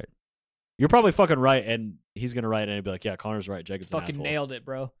nice. All right. You're probably fucking right, and he's gonna write it and be like, "Yeah, Connor's right. Jacob's fucking an asshole." Nailed it,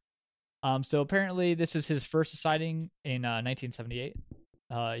 bro. So apparently this is his first sighting in 1978.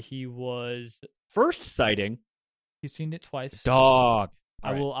 He was first sighting. He's seen it twice. Dog.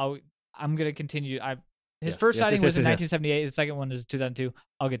 I'm gonna continue. His first sighting was in 1978. His second one is 2002.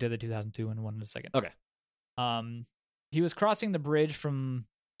 I'll get to the 2002 one in a second. Okay. He was crossing the bridge in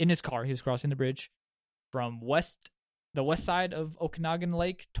his car. He was crossing the bridge from the west side of Okanagan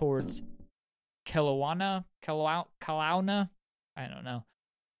Lake towards Kelowna. I don't know.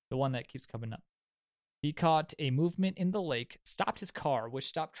 The one that keeps coming up. He caught a movement in the lake, stopped his car, which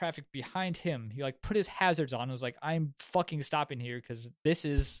stopped traffic behind him. He put his hazards on and was like, I'm fucking stopping here because this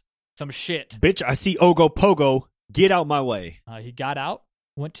is some shit. Bitch, I see Ogopogo. Get out my way. He got out,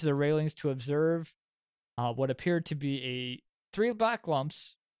 went to the railings to observe what appeared to be 3 black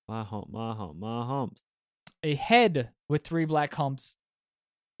lumps. My humps. A head with 3 black humps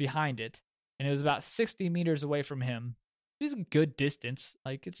behind it. And it was about 60 meters away from him. It was a good distance.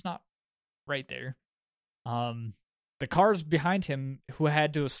 It's not right there. The cars behind him who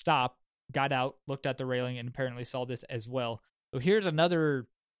had to stop got out, looked at the railing, and apparently saw this as well. So here's another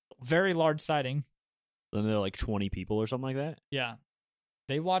very large sighting. And they're like 20 people or something like that? Yeah.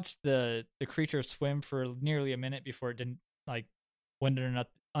 They watched the creature swim for nearly a minute before it didn't went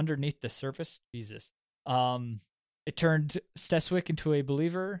underneath the surface. Jesus. It turned Steshwick into a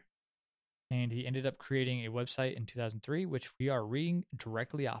believer, and he ended up creating a website in 2003, which we are reading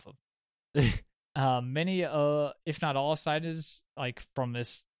directly off of. Many, if not all, sightings from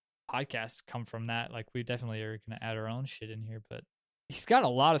this podcast come from that. We definitely are going to add our own shit in here, but he's got a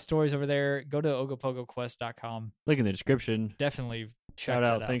lot of stories over there. Go to ogopogoquest.com. Link in the description. Definitely Shout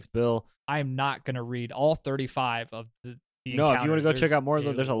out. Thanks, Bill. I'm not going to read all 35 of the No, if you want to go check out more,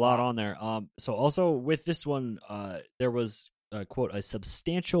 there's there's a lot on there. So also with this one, there was quote a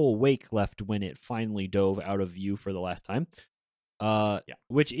substantial wake left when it finally dove out of view for the last time.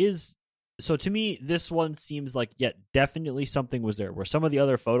 Which is so to me, this one seems like definitely something was there. Where some of the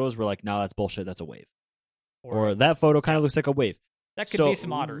other photos were like, "No, that's bullshit. That's a wave," or that photo kind of looks like a wave. That could be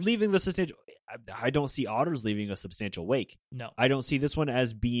some otters leaving the substantial. I don't see otters leaving a substantial wake. No, I don't see this one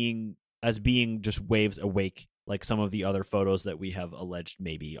as being just waves awake like some of the other photos that we have alleged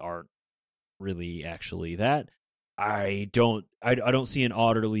maybe aren't really actually that. I don't see an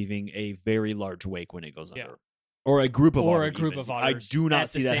otter leaving a very large wake when it goes under. Or a group of otters. I do not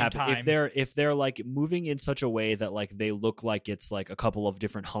see that happen. Time. If they're like moving in such a way that like they look like it's like a couple of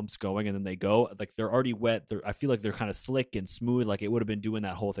different humps going and then they go, like they're already wet. I feel like they're kind of slick and smooth. Like it would have been doing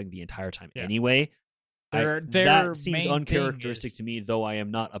that whole thing the entire time anyway. That seems uncharacteristic to me, though I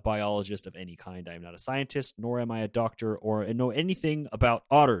am not a biologist of any kind. I am not a scientist, nor am I a doctor or know anything about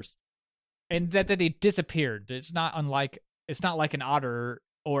otters. And that they disappeared. It's not like an otter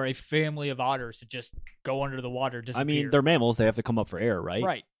or a family of otters to just go under the water. Disappear. I mean, they're mammals. They have to come up for air, right?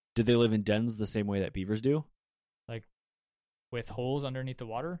 Right. Did they live in dens the same way that beavers do? Like with holes underneath the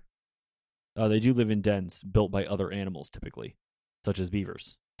water? They do live in dens built by other animals, typically, such as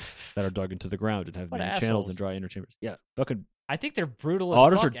beavers, that are dug into the ground and have many channels and dry inner chambers. Yeah, fucking. I think they're brutal as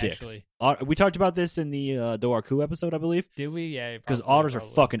otters fuck, are dicks. Actually. We talked about this in the Doarku episode, I believe. Did we? Yeah. Because otters are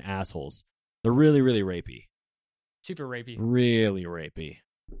fucking assholes. They're really, really rapey. Super rapey. Really rapey.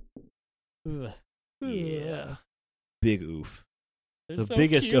 Ugh. Yeah. Big oof. They're the so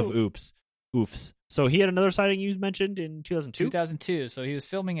biggest cute. of oofs. So he had another sighting you mentioned in 2002? 2002. So he was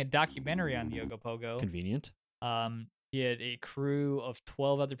filming a documentary on the Ogopogo. Convenient. He had a crew of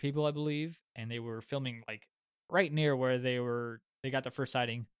 12 other people, I believe, and they were filming like right near where they got the first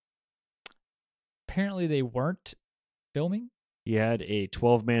sighting. Apparently they weren't filming. He had a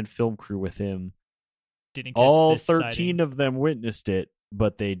 12-man film crew with him. Didn't catch all this 13 sighting. of them witnessed it,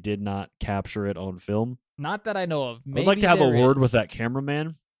 but they did not capture it on film. Not that I know of. Maybe I'd like to have a there word is. with that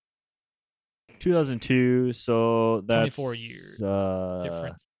cameraman. 2002, so that's 24 years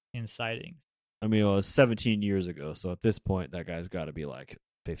difference in sightings. I mean, it was 17 years ago, so at this point, that guy's got to be like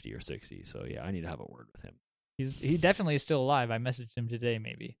 50 or 60. So yeah, I need to have a word with him. He definitely is still alive. I messaged him today,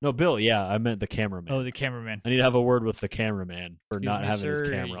 maybe. No, Bill. Yeah, I meant the cameraman. Oh, the cameraman. I need to have a word with the cameraman for Excuse not me, having his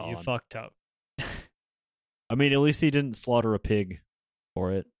sir, camera on. You fucked up. I mean, at least he didn't slaughter a pig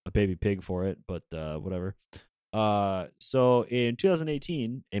for it, a baby pig for it, but whatever. So in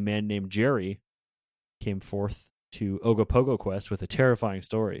 2018, a man named Jerry came forth to Ogopogo Quest with a terrifying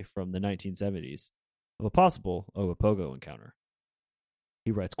story from the 1970s of a possible Ogopogo encounter.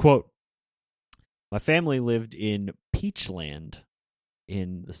 He writes, quote, "My family lived in Peachland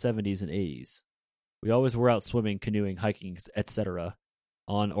in the 70s and 80s. We always were out swimming, canoeing, hiking, etc.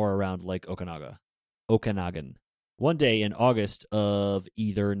 on or around Lake Okanagan. One day in August of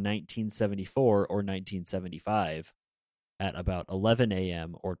either 1974 or 1975, at about 11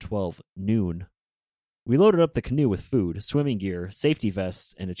 a.m. or 12 noon, we loaded up the canoe with food, swimming gear, safety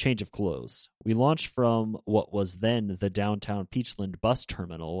vests, and a change of clothes. We launched from what was then the downtown Peachland bus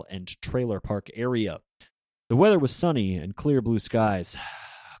terminal and trailer park area. The weather was sunny and clear blue skies,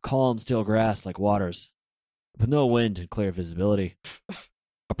 calm still grass like waters, with no wind and clear visibility.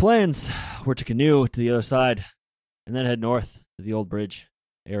 Our plans were to canoe to the other side and then head north to the old bridge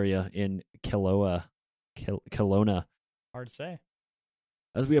area in Kelowna. Hard to say.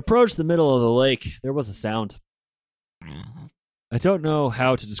 As we approached the middle of the lake, there was a sound. I don't know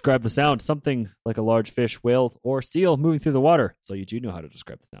how to describe the sound. Something like a large fish, whale, or seal moving through the water. So you do know how to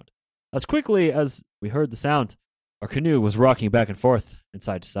describe the sound. As quickly as we heard the sound, our canoe was rocking back and forth and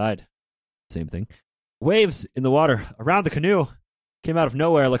side to side. Same thing. Waves in the water around the canoe came out of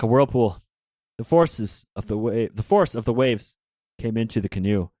nowhere like a whirlpool. The force of the waves came into the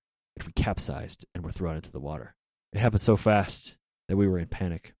canoe, and we capsized and were thrown into the water. It happened so fast that we were in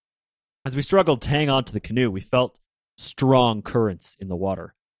panic. As we struggled to hang on to the canoe, we felt strong currents in the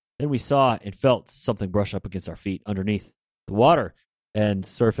water. Then we saw and felt something brush up against our feet underneath the water and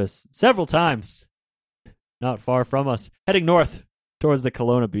surface several times, not far from us, heading north towards the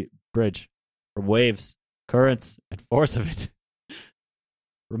Kelowna Bridge. From waves, currents, and force of it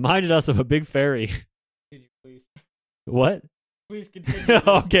reminded us of a big ferry. Continue, please. What? Please continue.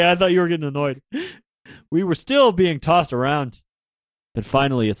 Okay, I thought you were getting annoyed. We were still being tossed around. Then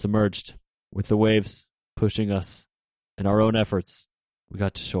finally it submerged, with the waves pushing us and our own efforts. We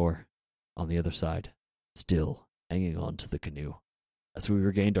got to shore on the other side, still hanging on to the canoe. As we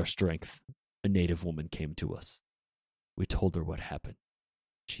regained our strength, a native woman came to us. We told her what happened.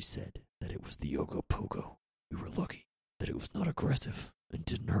 She said that it was the Ogopogo. We were lucky that it was not aggressive and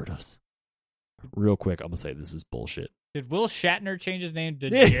didn't hurt us. Real quick, I'm gonna say this is bullshit. Did Will Shatner change his name to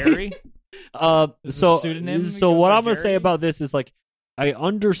Jerry? So pseudonym what I'm gonna say Jerry? about this is like, I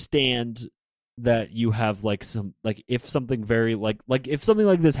understand that you have like some, like, if something very like if something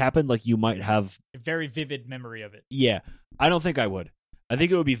like this happened, like you might have A very vivid memory of it. Yeah, I don't think I would. I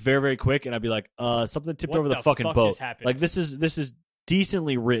think it would be very, very quick, and I'd be like, something tipped What over the the fucking fuck boat. just happened? Like this is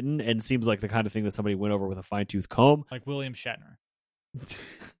decently written and seems like the kind of thing that somebody went over with a fine tooth comb. Like William Shatner.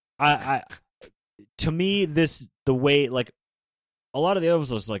 I to me, the way, like, a lot of the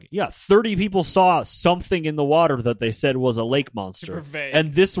others was like, yeah, 30 people saw something in the water that they said was a lake monster, Super vague.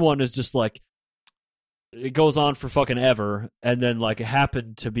 and this one is just like, it goes on for fucking ever, and then like it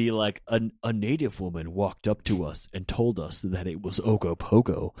happened to be like a native woman walked up to us and told us that it was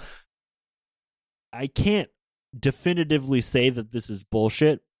Ogopogo. I can't definitively say that this is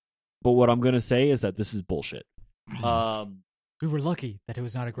bullshit, but what I'm gonna say is that this is bullshit. We were lucky that it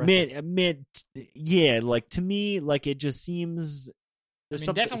was not aggressive. Man, yeah, like, to me, like, it just seems there's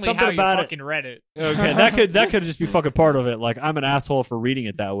definitely something how you about it. fucking read it. Okay, that could just be fucking part of it. Like, I'm an asshole for reading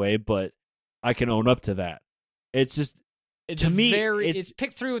it that way, but I can own up to that. It's just, It's to me, it's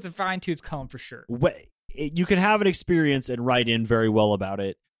picked through with a fine tooth comb for sure. you can have an experience and write in very well about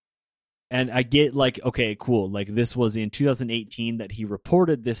it. And I get, like, okay, cool. Like, this was in 2018 that he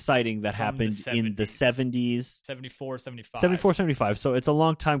reported this sighting that From happened the in the 70s. 74, 75. 74, 75. So it's a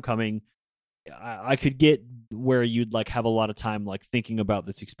long time coming. I could get where you'd like have a lot of time like thinking about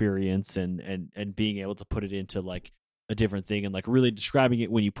this experience and being able to put it into like a different thing and like really describing it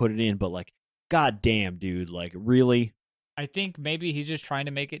when you put it in. But like, god damn, dude, like, really? I think maybe he's just trying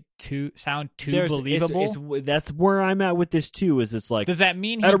to make it sound too There's- believable. that's where I'm at with this too. Is it's like, Does that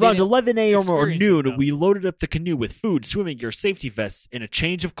mean he at around didn't 11 a.m. or experience it, noon, though? we loaded up the canoe with food, swimming gear, safety vests, and a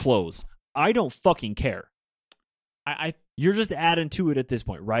change of clothes. I don't fucking care. I You're just adding to it at this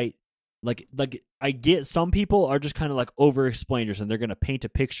point, right? Like I get some people are just kind of like over explainers and they're gonna paint a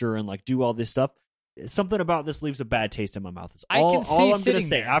picture and like do all this stuff. Something about this leaves a bad taste in my mouth. It's I all, can see all I'm gonna sitting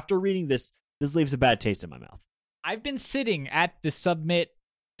say there. after reading this leaves a bad taste in my mouth. I've been sitting at the submit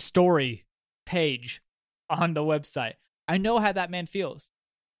story page on the website. I know how that man feels.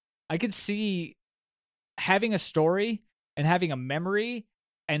 I could see having a story and having a memory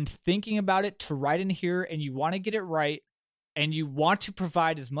and thinking about it to write in here, and you want to get it right and you want to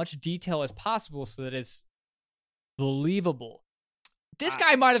provide as much detail as possible so that it's believable. This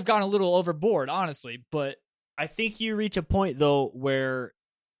guy might have gone a little overboard, honestly, but I think you reach a point though where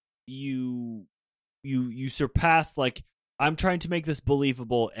you surpass, like, I'm trying to make this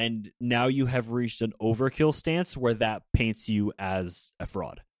believable, and now you have reached an overkill stance where that paints you as a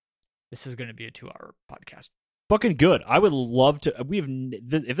fraud. this is going to be a 2-hour podcast. Fucking good. I would love to.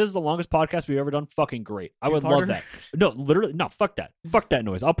 If this is the longest podcast we've ever done, fucking great. I would love Two-parter? that. No, literally, no. Fuck that. Fuck that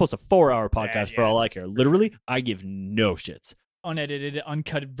noise. I'll post a 4-hour podcast for yeah. all I care. Literally, I give no shits. Unedited,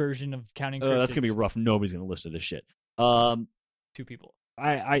 uncut version of Counting That's gonna be Cryptids. rough. Nobody's gonna listen to this shit. 2 people.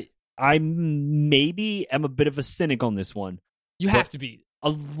 I maybe am a bit of a cynic on this one. You But- have to be. A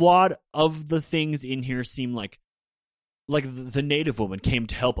lot of the things in here seem like the native woman came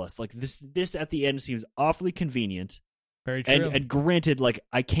to help us. Like this at the end seems awfully convenient. Very true. And granted, like,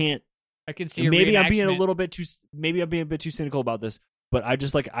 I can't. I can see. Maybe I'm being a reenactment. little bit too. Maybe I'm being a bit too cynical about this. But I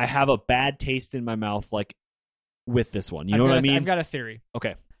just, like, I have a bad taste in my mouth, like, with this one. You know what I mean? I've got a theory.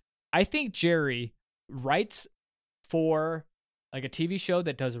 Okay. I think Jerry writes for like a TV show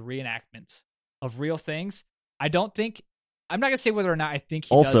that does reenactments of real things. I don't think. I'm not gonna say whether or not I think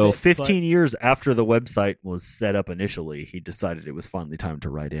he does it, 15 years after the website was set up initially, he decided it was finally time to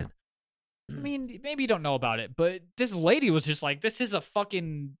write in. But, I mean, maybe you don't know about it, but this lady was just like, "This is a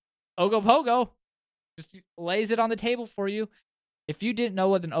fucking Ogopogo." Just lays it on the table for you. If you didn't know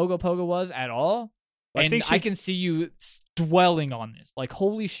what an Ogopogo was at all, I and think I can see you dwelling on this, like,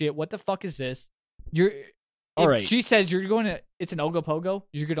 holy shit, what the fuck is this? All right. She says it's an Ogopogo,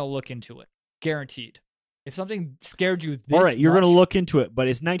 you're gonna look into it, guaranteed. If something scared you this All right, you're going to much- look into it, but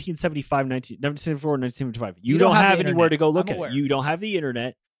it's 1975, 1974, 1975. You, You don't don't have have the anywhere to go internet. look I'm at aware. it. You don't have the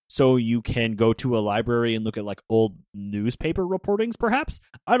internet, so you can go to a library and look at, like, old newspaper reportings, perhaps.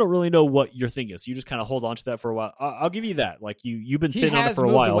 I don't really know what your thing is. You just kind of hold on to that for a while. I'll give you that. Like, you've been he sitting on it has for a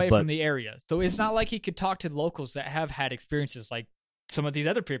moved while, away but from the area, so it's not like he could talk to locals that have had experiences like some of these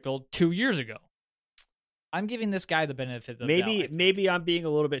other people 2 years ago. I'm giving this guy the benefit of the doubt. maybe I'm being a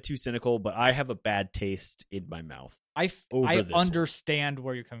little bit too cynical, but I have a bad taste in my mouth. I over this one. understand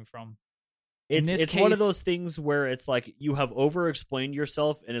where you're coming from. In It's this one of case- those things where it's like you have over-explained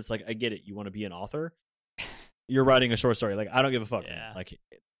yourself, and it's like, I get it. You want to be an author. you're writing a short story. Like, I don't give a fuck. Yeah. Like,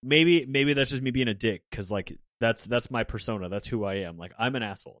 maybe that's just me being a dick because like that's my persona. That's who I am. Like, I'm an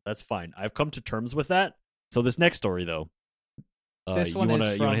asshole. That's fine. I've come to terms with that. So this next story though, This you one wanna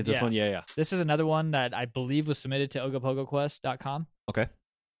is from, hit this one? Yeah. This is another one that I believe was submitted to ogopogoquest.com. Okay.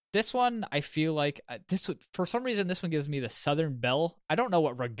 This one, I feel like for some reason, this one gives me the Southern Belle. I don't know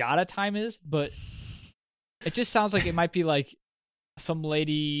what regatta time is, but it just sounds like it might be like some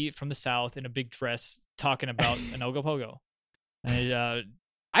lady from the South in a big dress talking about an Ogopogo. And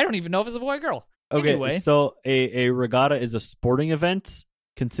I don't even know if it's a boy or girl. Okay, Anyway. so a regatta is a sporting event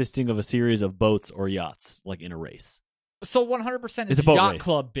consisting of a series of boats or yachts, like in a race. So 100% It's it's a boat Yacht race.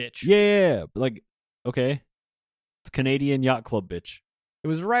 Club, bitch. Yeah. Like, okay. It's Canadian Yacht Club, bitch. It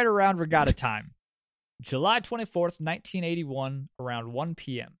was right around regatta time. July 24th, 1981, around 1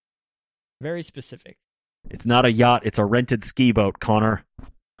 p.m. Very specific. It's not a yacht, it's a rented ski boat, Connor.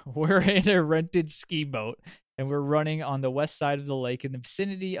 We're in a rented ski boat, and we're running on the west side of the lake in the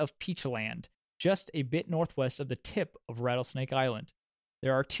vicinity of Peachland, just a bit northwest of the tip of Rattlesnake Island.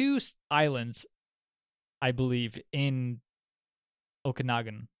 There are two islands, I believe, in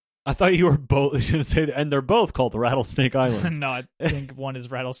Okanagan. I thought you were both going to say that, and they're both called Rattlesnake Island. No, I think one is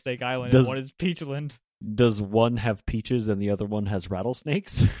Rattlesnake Island Does- and one is Peachland. Does one have peaches and the other one has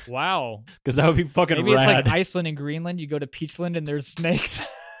rattlesnakes? Wow. Because that would be fucking Maybe rad. it's like Iceland and Greenland. You go to Peachland and there's snakes.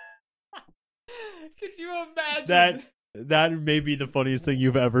 Could you imagine? That may be the funniest thing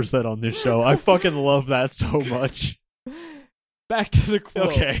you've ever said on this show. I fucking love that so much. Back to the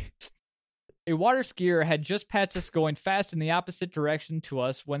quote. Okay. A water skier had just passed us going fast in the opposite direction to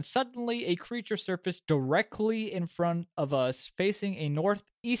us when suddenly a creature surfaced directly in front of us, facing a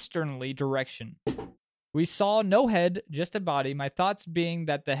northeasterly direction. We saw no head, just a body, my thoughts being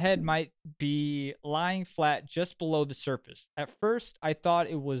that the head might be lying flat just below the surface. At first, I thought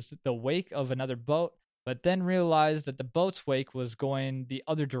it was the wake of another boat, but then realized that the boat's wake was going the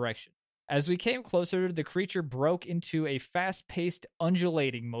other direction. As we came closer, the creature broke into a fast-paced,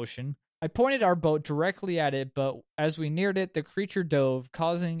 undulating motion. I pointed our boat directly at it, but as we neared it, the creature dove,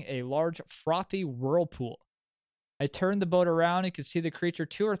 causing a large, frothy whirlpool. I turned the boat around and could see the creature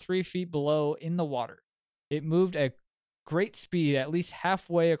 2 or 3 feet below in the water. It moved at great speed, at least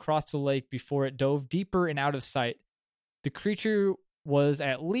halfway across the lake before it dove deeper and out of sight. The creature was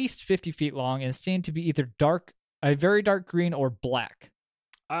at least 50 feet long and seemed to be either a very dark green or black.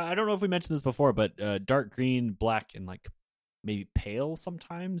 I don't know if we mentioned this before, but dark green, black, and like maybe pale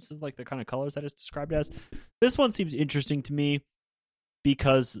sometimes is like the kind of colors that it's described as. This one seems interesting to me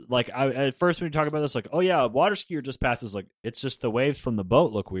because like at first when you talk about this, like, oh yeah, a water skier just passes, like it's just the waves from the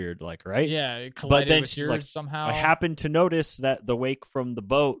boat look weird, like, right? Yeah, it collided then with she's yours like, somehow. I happened to notice that the wake from the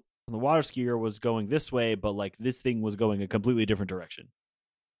boat from the water skier was going this way, but like this thing was going a completely different direction.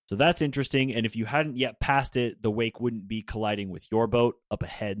 So that's interesting. And if you hadn't yet passed it, the wake wouldn't be colliding with your boat up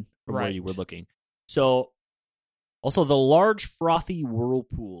ahead from where you were looking. So also the large frothy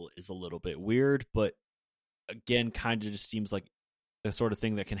whirlpool is a little bit weird, but again, kind of just seems like the sort of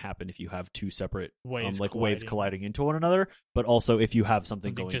thing that can happen if you have two separate waves colliding into one another, but also if you have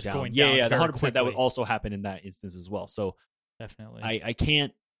something going just down. going Yeah, down yeah, the very 100% that would quickly. also happen in that instance as well. So Definitely. I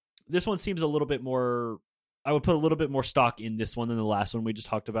can't. This one seems a little bit more. I would put a little bit more stock in this one than the last one we just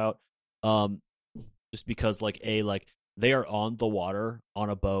talked about. Just because like they are on the water on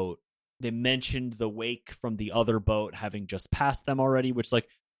a boat. They mentioned the wake from the other boat having just passed them already, which like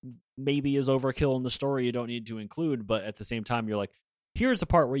maybe is overkill in the story. You don't need to include, but at the same time, you're like, here's the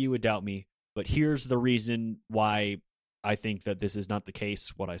part where you would doubt me, but here's the reason why I think that this is not the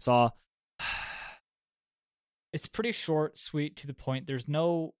case. What I saw. It's pretty short, sweet, to the point. There's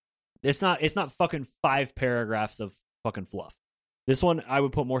no. It's not fucking 5 paragraphs of fucking fluff. This one I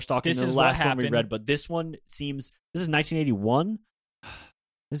would put more stock in This than the is what last one we happened. read, but this one seems. This is 1981.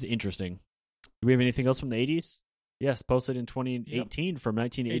 This is interesting. Do we have anything else from the 80s? Yes, posted in 2018 from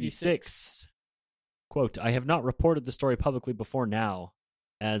 1986. Quote, I have not reported the story publicly before now,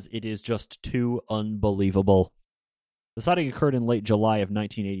 as it is just too unbelievable. The sighting occurred in late July of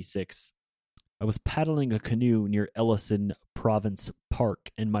 1986. I was paddling a canoe near Ellison Province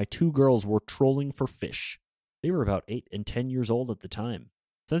Park, and my 2 girls were trolling for fish. They were about 8 and 10 years old at the time.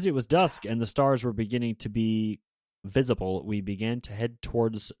 Since it was dusk and the stars were beginning to be visible, we began to head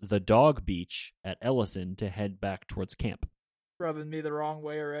towards the dog beach at Ellison to head back towards camp. Rubbing me the wrong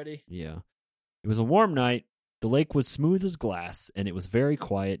way already. Yeah. It was a warm night. The lake was smooth as glass, and it was a very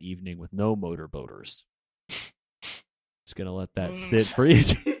quiet evening with no motorboaters. Just gonna let that sit for you.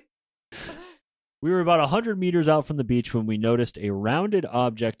 We were about 100 meters out from the beach when we noticed a rounded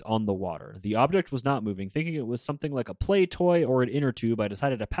object on the water. The object was not moving. Thinking it was something like a play toy or an inner tube, I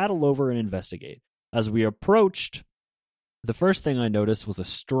decided to paddle over and investigate. As we approached, the first thing I noticed was a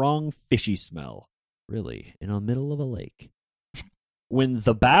strong fishy smell, really, in the middle of a lake. When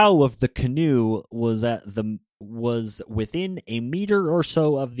the bow of the canoe was within a meter or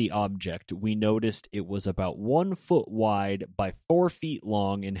so of the object, we noticed it was about 1 foot wide by 4 feet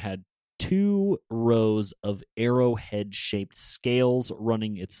long and had 2 rows of arrowhead-shaped scales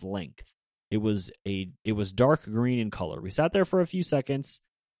running its length. It was dark green in color. We sat there for a few seconds,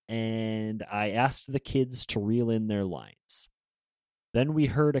 and I asked the kids to reel in their lines. Then we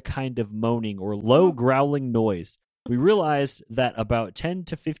heard a kind of moaning or low growling noise. We realized that about 10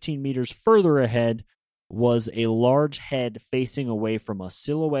 to 15 meters further ahead was a large head facing away from us,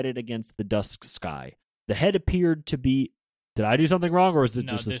 silhouetted against the dusk sky. The head appeared to be... Did I do something wrong, or is it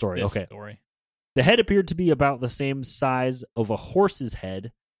just a story? Okay. Story. The head appeared to be about the same size of a horse's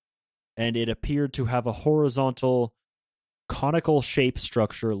head, and it appeared to have a horizontal, conical shape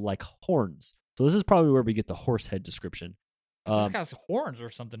structure like horns. So this is probably where we get the horse head description. This guy's horns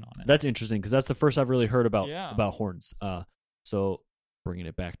or something on it. That's interesting, because that's the first I've really heard about horns. So bringing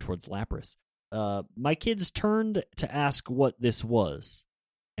it back towards Lapras. My kids turned to ask what this was,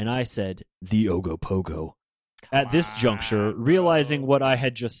 and I said, the Ogopogo. At this juncture, realizing what I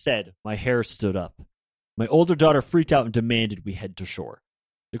had just said, my hair stood up. My older daughter freaked out and demanded we head to shore.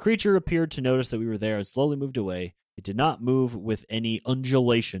 The creature appeared to notice that we were there and slowly moved away. It did not move with any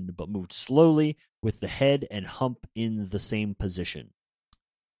undulation, but moved slowly with the head and hump in the same position.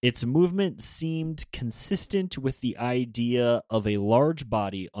 Its movement seemed consistent with the idea of a large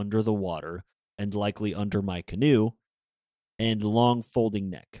body under the water, and likely under my canoe, and long folding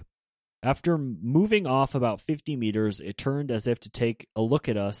neck. After moving off about 50 meters, it turned as if to take a look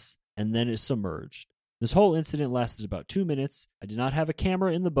at us, and then it submerged. This whole incident lasted about 2 minutes. I did not have a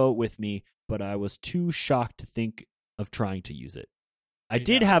camera in the boat with me, but I was too shocked to think of trying to use it. I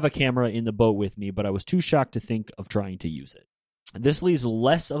did have a camera in the boat with me, but I was too shocked to think of trying to use it. This leaves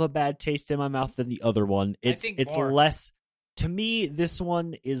less of a bad taste in my mouth than the other one. It's more. less... To me, this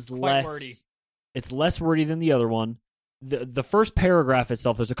one is Quite less... wordy. It's less wordy than the other one. The first paragraph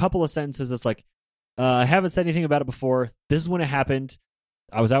itself, there's a couple of sentences that's like, I haven't said anything about it before. This is when it happened.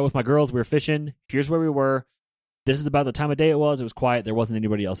 I was out with my girls. We were fishing. Here's where we were. This is about the time of day it was. It was quiet. There wasn't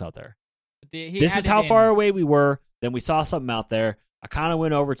anybody else out there. This is how far away we were. Then we saw something out there. I kind of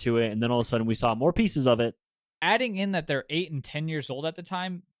went over to it, and then all of a sudden we saw more pieces of it. Adding in that they're 8 and 10 years old at the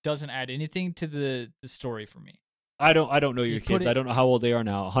time doesn't add anything to the story for me. I don't know your kids. I don't know how old they are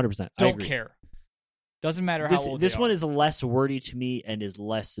now. 100%. I agree. Care. Doesn't matter how old this they one are. is less wordy to me and is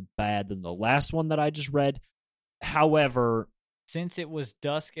less bad than the last one that I just read. However, since it was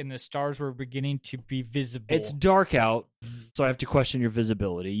dusk and the stars were beginning to be visible, it's dark out, so I have to question your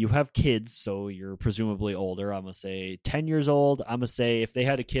visibility. You have kids, so you're presumably older. I'm going to say 10 years old. I'm going to say if they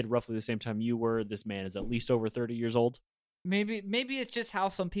had a kid roughly the same time you were, this man is at least over 30 years old. Maybe it's just how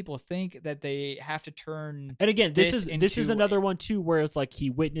some people think that they have to turn. And again, this is another one too, where it's like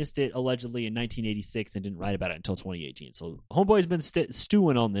he witnessed it allegedly in 1986 and didn't write about it until 2018. So Homeboy's been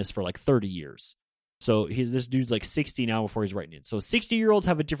stewing on this for like 30 years. So this dude's like 60 now before he's writing it. So 60-year-olds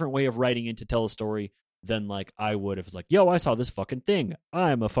have a different way of writing in to tell a story than like I would if it's like, yo, I saw this fucking thing.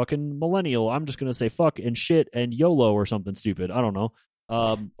 I'm a fucking millennial. I'm just gonna say fuck and shit and YOLO or something stupid. I don't know.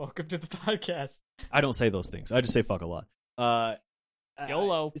 Welcome to the podcast. I don't say those things. I just say fuck a lot.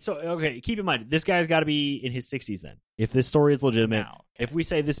 YOLO. So okay, keep in mind this guy's got to be in his 60s then. If this story is legitimate, Wow, okay. If we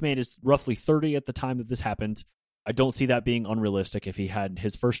say this man is roughly 30 at the time that this happened, I don't see that being unrealistic. If he had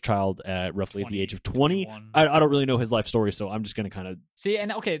his first child at roughly 20, at the age of 20, 21. I don't really know his life story, so I'm just going to kind of See.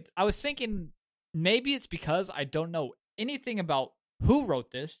 And okay, I was thinking maybe it's because I don't know anything about who wrote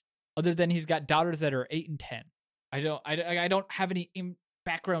this, other than he's got daughters that are 8 and 10. I don't have any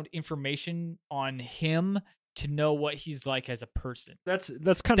background information on him to know what he's like as a person. That's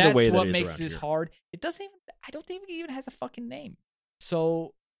kind of the way that what it is makes around this here. hard. It doesn't even. I don't think he even has a fucking name,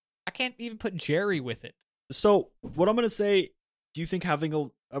 so I can't even put Jerry with it. So what I'm going to say, do you think having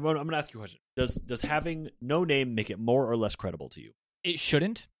I'm going to ask you a question. Does having no name make it more or less credible to you? It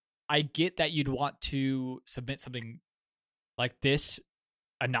shouldn't. I get that you'd want to submit something like this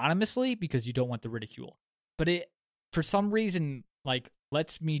anonymously because you don't want the ridicule, but it for some reason like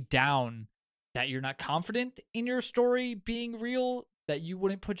lets me down that you're not confident in your story being real, that you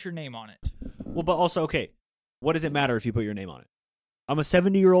wouldn't put your name on it. Well, but also, okay, what does it matter if you put your name on it? I'm a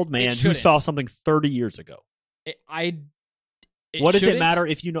 70-year-old man who shouldn't. saw something 30 years ago. What does it matter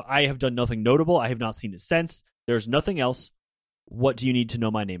if you know I have done nothing notable? I have not seen it since. There's nothing else. What do you need to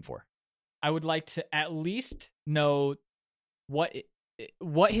know my name for? I would like to at least know what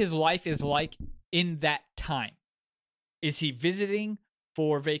his life is like in that time. Is he visiting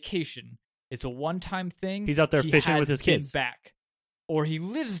for vacation? It's a one-time thing. He's out there fishing with hasn't his been kids. back, or he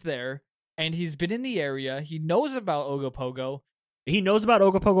lives there and he's been in the area. He knows about Ogopogo. He knows about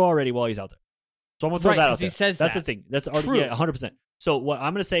Ogopogo already while he's out there. So I'm gonna throw Right, that 'cause out there. he says That's that. the thing. That's already True. 100%. So what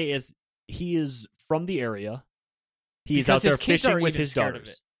I'm gonna say is he is from the area. He's Because out there his kids fishing are with even his scared of daughters.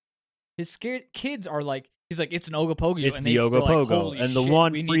 it. His scared kids are like, he's like, it's an Ogopogo. It's and the they're like, Ogopogo, holy and the shit,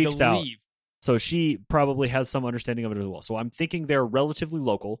 one we need freaks to out. leave. So she probably has some understanding of it as well. So I'm thinking they're relatively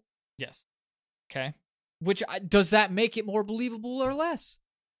local. Yes. Okay. Does that make it more believable or less?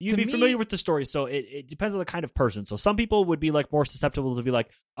 You'd To be me- familiar with the story, so it depends on the kind of person. So some people would be like more susceptible to be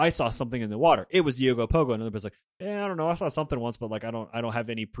like, I saw something in the water. It was the Ogopogo. And another person's like, I don't know, I saw something once, but like I don't have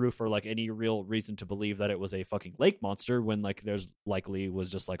any proof or like any real reason to believe that it was a fucking lake monster when like there's likely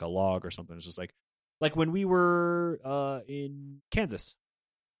was just like a log or something. It's just like when we were in Kansas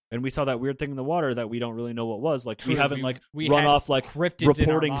and we saw that weird thing in the water that we don't really know what was. Like True, we haven't we run had off like cryptids in our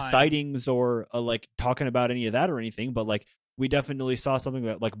reporting mind. sightings or like talking about any of that or anything, but like we definitely saw something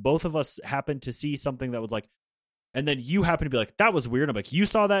that like both of us happened to see something that was like, and then you happen to be like, that was weird. I'm like, you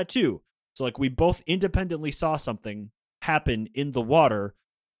saw that too. So like we both independently saw something happen in the water,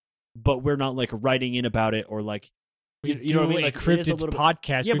 but we're not like writing in about it or like, you know what I mean? Like it is a cryptids little bit-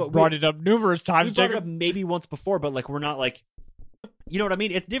 podcast. Yeah, we but brought it up numerous times. we brought it Jacob. up maybe once before, but like we're not like, you know what I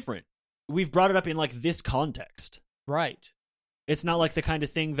mean? It's different. We've brought it up in like this context. Right. It's not like the kind of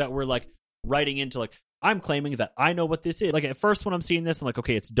thing that we're like writing into like, I'm claiming that I know what this is. Like at first when I'm seeing this, I'm like,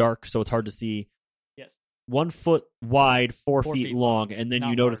 okay, it's dark, so it's hard to see. Yes. 1 foot wide, 4 4 feet feet long, long, and then not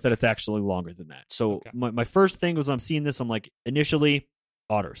you notice large. that it's actually longer than that. So Okay. my first thing was I'm seeing this, I'm like, initially,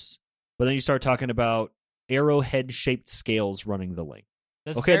 otters. But then you start talking about arrowhead-shaped scales running the length.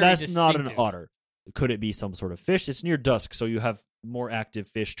 That's Okay, very that's not an distinctive. otter. Could it be some sort of fish? It's near dusk, so you have more active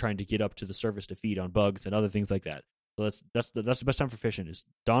fish trying to get up to the surface to feed on bugs and other things like that. So that's the best time for fishing is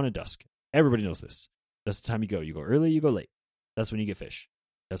dawn and dusk. Everybody knows this. That's the time you go. You go early, you go late. That's when you get fish.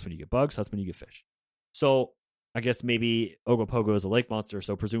 That's when you get bugs. That's when you get fish. So I guess maybe Ogopogo is a lake monster,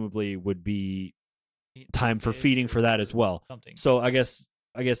 so presumably would be Eat time for fish feeding or for that as well. Something. So I guess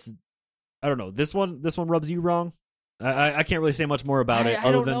I don't know. This one rubs you wrong. I can't really say much more about it I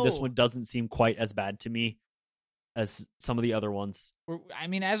other don't than this know. one doesn't seem quite as bad to me as some of the other ones. I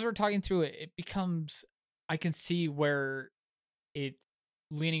mean, as we're talking through it, it becomes. I can see where it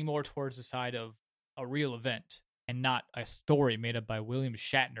leaning more towards the side of a real event and not a story made up by William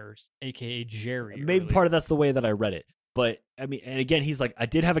Shatner, aka Jerry. Maybe part of that's the way that I read it. But I mean, and again, he's like, I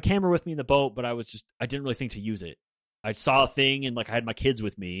did have a camera with me in the boat, but I didn't really think to use it. I saw a thing and like I had my kids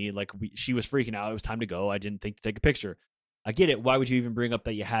with me. Like she was freaking out. It was time to go. I didn't think to take a picture. I get it. Why would you even bring up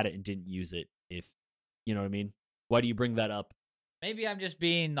that you had it and didn't use it? If you know what I mean? Why do you bring that up? Maybe I'm just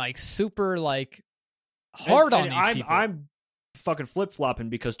being like super like hard on these people. I'm fucking flip flopping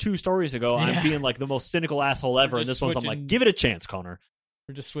because 2 stories ago Yeah. I'm being like the most cynical asshole ever, and just this one's I'm switching- like, give it a chance, Connor.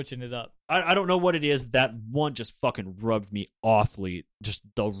 We're just switching it up. I don't know what it is. That one just fucking rubbed me awfully just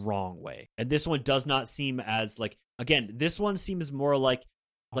the wrong way. And this one does not seem as like, again, this one seems more like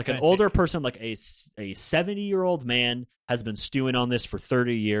an Authentic. older person, like a 70-year-old man has been stewing on this for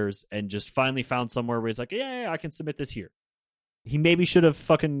 30 years and just finally found somewhere where he's like, yeah, I can submit this here. He maybe should have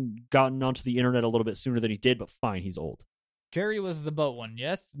fucking gotten onto the internet a little bit sooner than he did, but fine, he's old. Jerry was the boat one,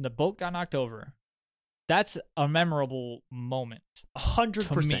 yes? And the boat got knocked over. That's a memorable moment.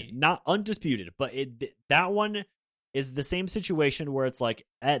 100%, me. not undisputed, but that one is the same situation where it's like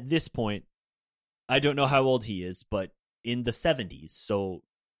at this point, I don't know how old he is, but in the 70s, so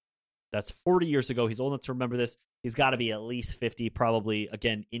that's 40 years ago. He's old enough to remember this. He's got to be at least 50, probably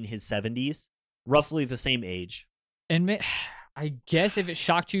again in his 70s, roughly the same age. And I guess if it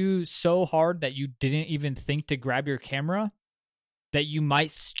shocked you so hard that you didn't even think to grab your camera, that you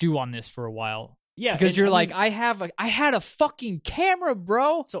might stew on this for a while. Yeah, Because and, you're I like, mean, I had a fucking camera,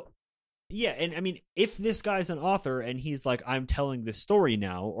 bro. so yeah, and I mean, if this guy's an author and he's like, I'm telling this story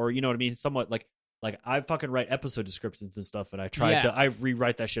now, or you know what I mean, somewhat like I fucking write episode descriptions and stuff, and I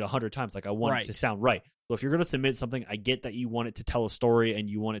rewrite that shit 100 times. Like I want it to sound right. So if you're gonna submit something, I get that you want it to tell a story and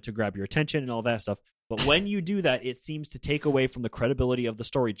you want it to grab your attention and all that stuff. But when you do that, it seems to take away from the credibility of the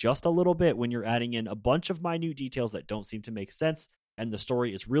story just a little bit when you're adding in a bunch of minute details that don't seem to make sense. And the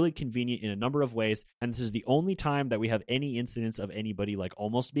story is really convenient in a number of ways. And this is the only time that we have any incidents of anybody like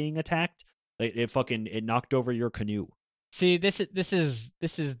almost being attacked. It knocked over your canoe. See, this is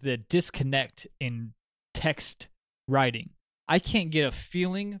the disconnect in text writing. I can't get a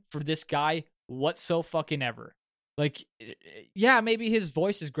feeling for this guy whatso fucking ever. Like, yeah, maybe his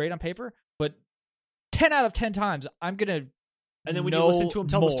voice is great on paper, but 10 out of 10 times I'm gonna And then when you listen to him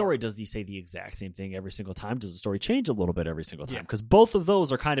tell the story, does he say the exact same thing every single time? Does the story change a little bit every single time? Because both of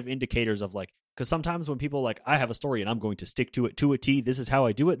those are kind of indicators of like, because sometimes when people like, I have a story and I'm going to stick to it to a T, this is how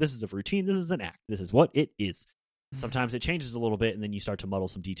I do it, this is a routine, this is an act, this is what it is. Sometimes it changes a little bit and then you start to muddle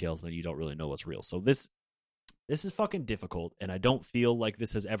some details and then you don't really know what's real. So this is fucking difficult, and I don't feel like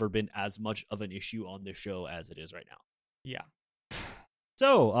this has ever been as much of an issue on this show as it is right now. Yeah.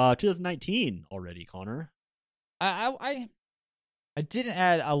 So, 2019 already, Connor. I didn't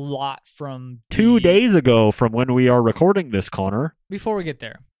add a lot from 2 days ago from when we are recording this, Connor. Before we get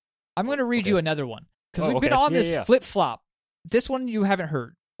there, I'm going to read you another one because we've been okay. on this flip flop. This one you haven't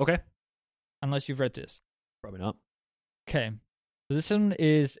heard. Okay. Unless you've read this. Probably not. Okay. So this one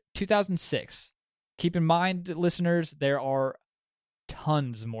is 2006. Keep in mind, listeners, there are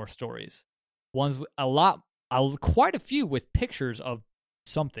tons more stories. Ones quite a few with pictures of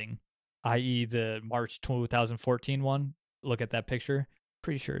something, i.e. the March 2014 one. Look at that picture.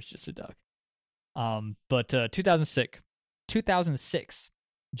 Pretty sure it's just a duck. But 2006,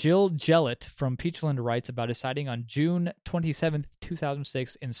 Jill Jellett from Peachland writes about a sighting on June 27th,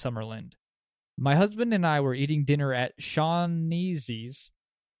 2006 in Summerland. My husband and I were eating dinner at Shawneezy's,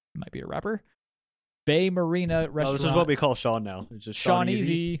 might be a rapper, Bay Marina restaurant. This is what we call Sean now. It's just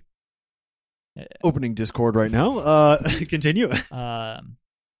Shawneezy. Opening Discord right now. Continue.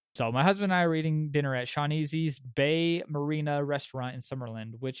 So my husband and I were eating dinner at Shawneezy's Bay Marina restaurant in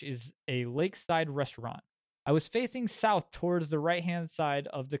Summerland, which is a lakeside restaurant. I was facing south towards the right-hand side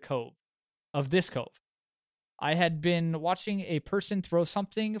of this cove. I had been watching a person throw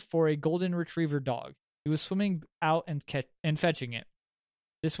something for a golden retriever dog. He was swimming out and fetching it.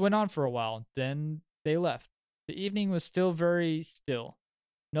 This went on for a while. Then they left. The evening was still very still.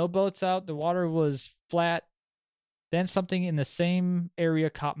 No boats out. The water was flat. Then something in the same area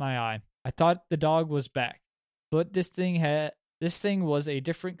caught my eye. I thought the dog was back, but this thing was a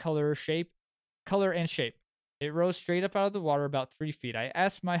different color and shape. It rose straight up out of the water about 3 feet. I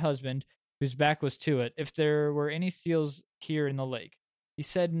asked my husband, whose back was to it, if there were any seals here in the lake. He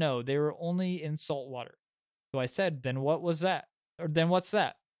said no, they were only in salt water. So I said, then what's that?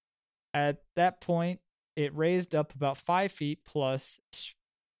 At that point, it raised up about 5 feet plus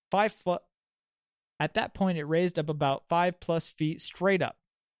 5 foot. At that point, it raised up about 5+ feet straight up.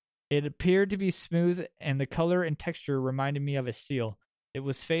 It appeared to be smooth, and the color and texture reminded me of a seal. It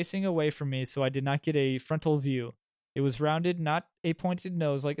was facing away from me, so I did not get a frontal view. It was rounded, not a pointed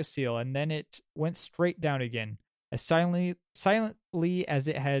nose like a seal, and then it went straight down again, as silently as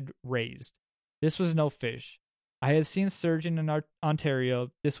it had raised. This was no fish. I had seen sturgeon in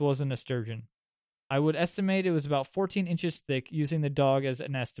Ontario. This wasn't a sturgeon. I would estimate it was about 14 inches thick, using the dog as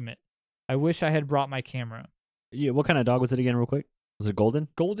an estimate. I wish I had brought my camera. Yeah, what kind of dog was it again, real quick? Was it golden?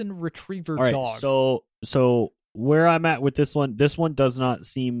 Golden retriever All right, dog. So where I'm at with this one does not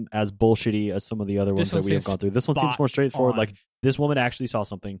seem as bullshitty as some of the other ones that we have gone through. This one seems more straightforward. Like, this woman actually saw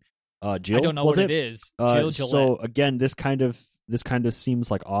something. Jill, I don't know what it is. Jill Gillette. So again, this kind of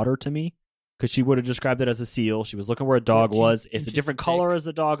seems like otter to me, because she would have described it as a seal. She was looking where a dog was. It's a different color as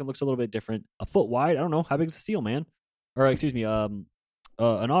the dog and looks a little bit different. A foot wide. I don't know. How big is a seal, man? Or excuse me,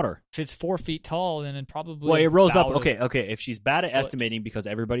 an otter. If it's 4 feet tall, then it probably. Well, it rose up. Okay. If she's bad at estimating, because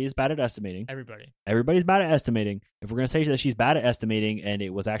everybody is bad at estimating. Everybody's bad at estimating. If we're gonna say that she's bad at estimating, and it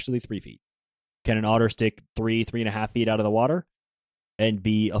was actually 3 feet, can an otter stick 3.5 feet out of the water and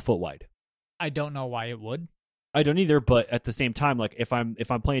be a foot wide? I don't know why it would. I don't either. But at the same time, like if I'm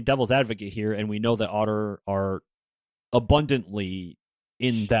playing devil's advocate here, and we know that otter are abundantly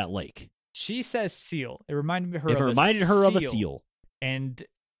in that lake. She says seal. It reminded her. Of a seal. And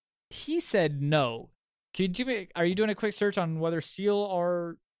he said no. Are you doing a quick search on whether seal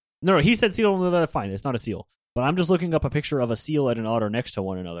are... No, he said seal. No, that's fine. It's not a seal. But I'm just looking up a picture of a seal and an otter next to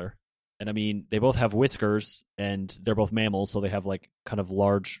one another. And I mean, they both have whiskers, and they're both mammals, so they have like kind of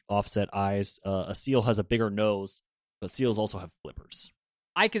large offset eyes. A seal has a bigger nose, but seals also have flippers.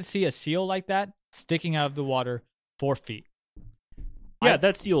 I could see a seal like that sticking out of the water 4 feet. Yeah,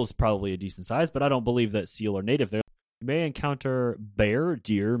 that seal is probably a decent size, but I don't believe that seal are native there. You may encounter bear,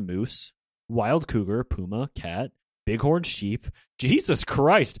 deer, moose, wild cougar, puma, cat, bighorn sheep. Jesus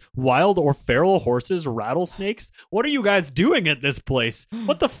Christ. Wild or feral horses, rattlesnakes. What are you guys doing at this place?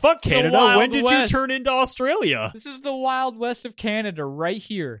 What the fuck, Canada? When did you turn into Australia? This is the Wild West of Canada right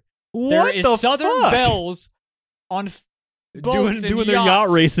here. What there is the Southern fuck? Belles on doing their yacht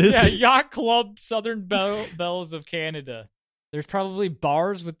races. Yeah, Yacht Club Southern Belles of Canada. There's probably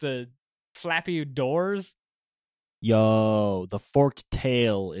bars with the flappy doors. Yo, the forked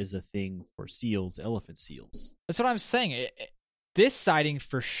tail is a thing for seals, elephant seals. That's what I'm saying. This sighting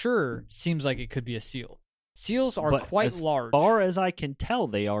for sure seems like it could be a seal. Seals are But quite as large. far as I can tell,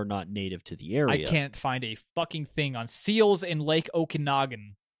 they are not native to the area. I can't find a fucking thing on seals in Lake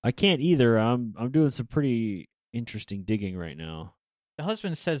Okanagan. I can't either. I'm doing some pretty interesting digging right now. The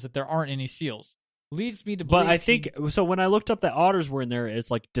husband says that there aren't any seals. Leads me to believe. But I think so. When I looked up that otters were in there,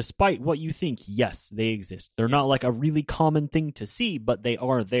 it's like, despite what you think, yes, they exist. They're not like a really common thing to see, but they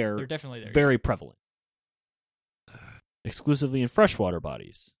are there. They're definitely there. Very prevalent. Exclusively in freshwater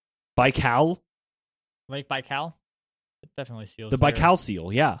bodies. Baikal, Lake Baikal? It's definitely seals. the there. Baikal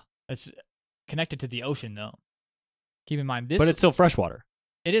seal, yeah. It's connected to the ocean, though. Keep in mind, But it's still freshwater.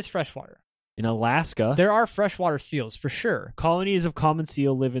 it is freshwater. In Alaska, There are freshwater seals, for sure. colonies of common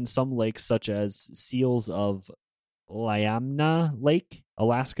seal live in some lakes, such as seals of Liamna Lake,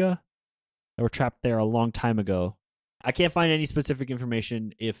 Alaska, that were trapped there a long time ago. I can't find any specific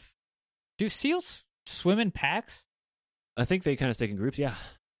information. If Do seals swim in packs? I think they kind of stick in groups, yeah.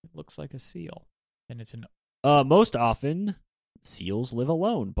 It looks like a seal. And it's an... Most often, seals live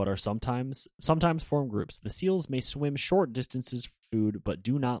alone, but are sometimes form groups. The seals may swim short distances for food, but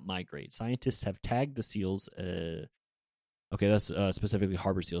do not migrate. Scientists have tagged the seals. Okay, that's specifically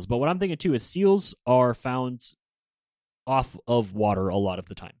harbor seals. But what I'm thinking too is seals are found off of water a lot of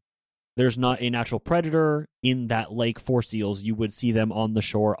the time. There's not a natural predator in that lake for seals. You would see them on the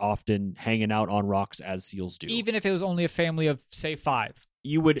shore, often hanging out on rocks as seals do. Even if it was only a family of, say, 5.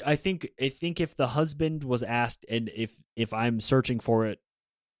 You would, I think if the husband was asked, and if I'm searching for it,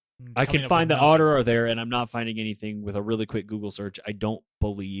 I can find the otter are there, and I'm not finding anything with a really quick Google search. I don't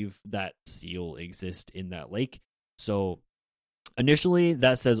believe that seal exists in that lake. So initially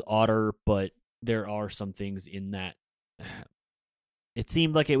that says otter, but there are some things in that. It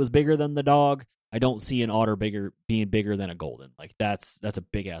seemed like it was bigger than the dog. I don't see an otter being bigger than a golden. Like that's a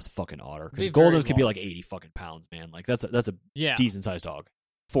big ass fucking otter, because goldens could be like 80 fucking pounds, man. Like that's a decent sized dog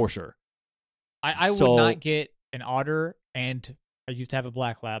for sure. I would not get an otter, and I used to have a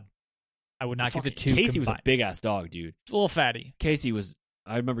black lab. I would not get the two. Casey combined. was a big ass dog, dude. A little fatty. Casey was.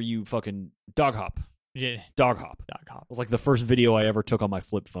 I remember you fucking dog hop. Yeah, Dog hop. dog hop. It was like the first video I ever took on my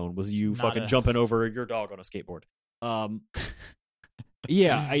flip phone. Was you Not fucking a- jumping over your dog on a skateboard?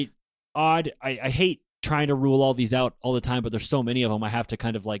 Yeah, I hate trying to rule all these out all the time, but there's so many of them. I have to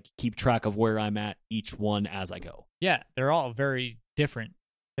kind of like keep track of where I'm at each one as I go. Yeah, they're all very different.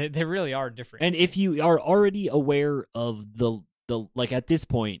 They really are different. And if you are already aware of the like at this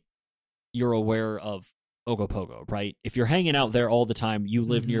point, you're aware of Ogopogo, right? If you're hanging out there all the time, you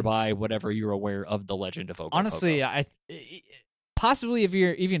live Mhm. nearby, whatever, you're aware of the legend of Ogopogo. Honestly, possibly if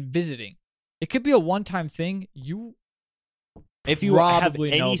you're even visiting, it could be a one-time thing. If you have probably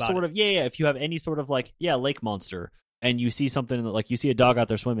know any about sort of if you have any sort of like lake monster, and you see something like you see a dog out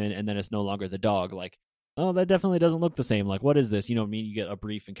there swimming, and then it's no longer the dog, like, oh, that definitely doesn't look the same. Like, what is this? You know what I mean? You get a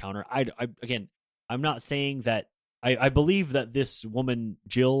brief encounter. Again, I'm not saying that. I believe that this woman,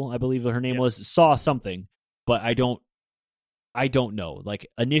 Jill, I believe her name was, saw something, but I don't know. Like,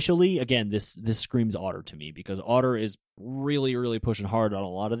 initially, again, this screams otter to me, because otter is really, really pushing hard on a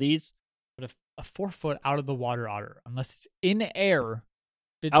lot of these. But a 4-foot out of the water otter, unless it's in air,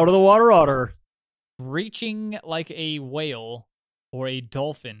 it's Out of the water otter. reaching like a whale or a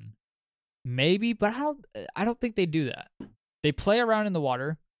dolphin, maybe. But I don't think they do that. They play around in the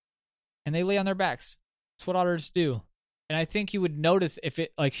water, and they lay on their backs. That's what otters do. And I think you would notice if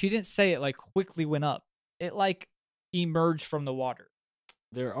it, like, she didn't say it like quickly went up. It like emerged from the water.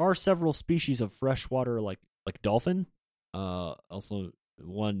 There are several species of freshwater like dolphin. Also,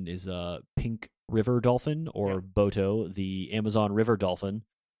 one is pink river dolphin, or Boto, the Amazon river dolphin,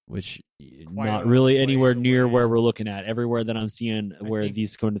 which not really anywhere near where we're looking at. Everywhere that I'm seeing where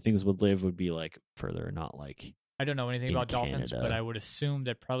these kind of things would live would be like further, not like. I don't know anything in about dolphins, Canada. but I would assume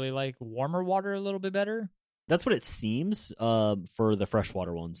that probably like warmer water a little bit better. That's what it seems for the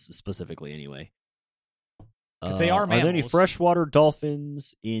freshwater ones specifically, anyway. 'Cause they are Are there any mammals. freshwater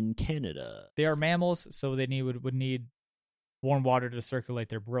dolphins in Canada? They are mammals, so they would need warm water to circulate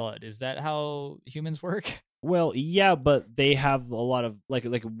their blood. Is that how humans work? Well, yeah, but they have a lot of like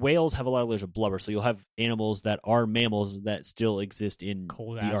whales have a lot of layers of blubber, so you'll have animals that are mammals that still exist in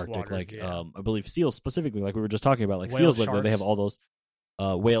Cold the ass Arctic. waters, Like yeah. I believe seals specifically, like we were just talking about, like Whale seals live there. They have sharks. all those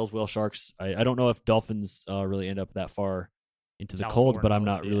whales, whale sharks. I don't know if dolphins really end up that far into the South cold, or but I'm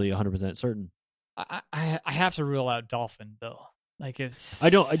north, not yeah. really 100% certain. I have to rule out dolphin though. Like it's I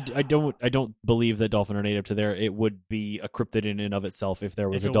don't believe that dolphin are native to there. It would be a cryptid in and of itself if there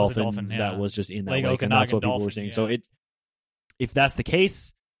was, If a, it was a dolphin dolphin, that yeah. was just in that Lake lake, and that's Okanagan what people were dolphin, saying. yeah. So if that's the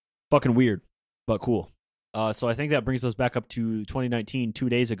case, fucking weird, but cool. So I think that brings us back up to 2019, 2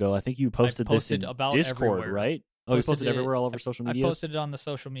 days ago. I think you posted this in about Discord, everywhere. right? Oh, you posted it- everywhere, all over social I media. posted it on the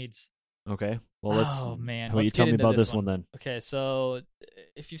social medias. Okay. Well, let's. Oh man, How about you let's tell get me into about this one then? Okay, so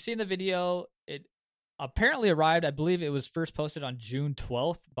if you've seen the video, it apparently arrived. I believe it was first posted on June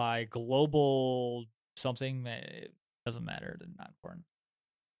 12th by Global something. It doesn't matter. It's not important.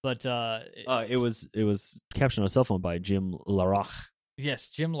 But It was captioned on a cell phone by Jim Laroche. yes,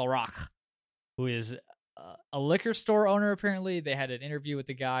 Jim Laroche, who is a liquor store owner. Apparently, they had an interview with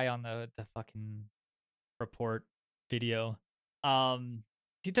the guy on the fucking report video.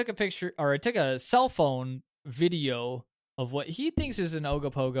 He took a picture, or took a cell phone video of what he thinks is an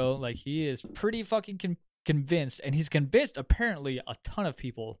Ogopogo. Like, he is pretty fucking convinced, and he's convinced apparently a ton of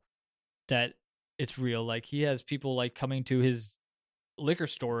people that it's real. Like, he has people like coming to his liquor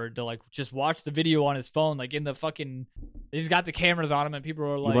store to like just watch the video on his phone, like in the fucking. He's got the cameras on him, and people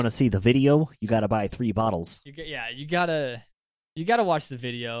are like, "You want to see the video? You got to buy 3 bottles." You gotta watch the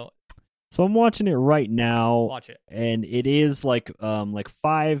video. So I'm watching it right now. Watch it, and it is like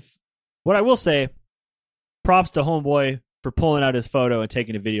 5. What I will say, props to Homeboy for pulling out his photo and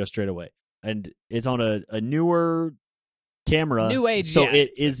taking a video straight away. And it's on a newer camera, new age. so yeah.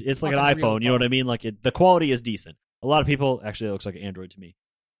 it's like an iPhone. You know what I mean? Like the quality is decent. A lot of people actually it looks like an Android to me.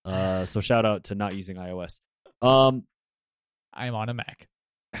 So shout out to not using iOS. I'm on a Mac.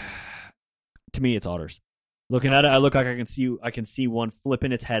 To me, it's otters. Looking at it, I look like I can see one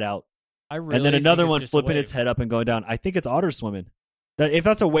flipping its head out, Really and then another one flipping its head up and going down. I think it's otters swimming. If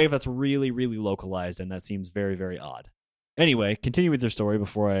that's a wave, that's really, really localized, and that seems very, very odd. Anyway, continue with your story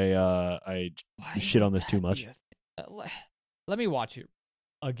before I shit on this too much. Let me watch it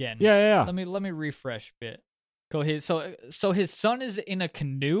again. Yeah. Let me refresh a bit. Go ahead. So his son is in a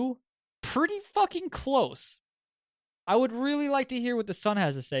canoe, pretty fucking close. I would really like to hear what the son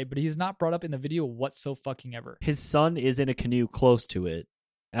has to say, but he's not brought up in the video whatsoever. His son is in a canoe close to it,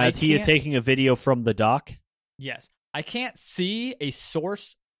 as he is taking a video from the dock. Yes. I can't see a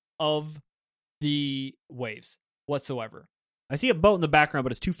source of the waves whatsoever. I see a boat in the background,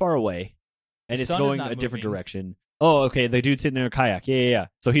 but it's too far away, and it's going a different direction. Oh, okay. The dude's sitting in a kayak. Yeah.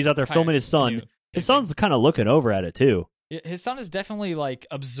 So he's out there filming his son. Canoe. His son's kind of looking over at it, too. His son is definitely, like,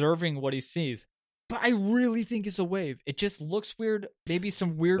 observing what he sees. But I really think it's a wave. It just looks weird. Maybe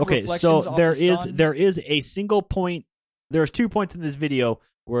some weird reflections so off there the is sun. there is a single point. There's 2 points in this video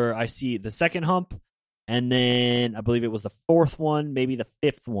where I see the second hump, and then I believe it was the 4th one, maybe the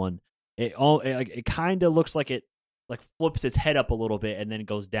 5th one. It kind of looks like it like flips its head up a little bit and then it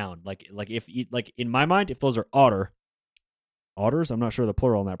goes down. Like if in my mind, if those are otters, I'm not sure the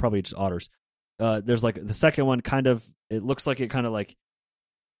plural on that. Probably just otters. There's like the second one kind of, it looks like it kind of like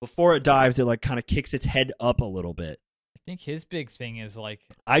before it dives, it like kind of kicks its head up a little bit. I think his big thing is like,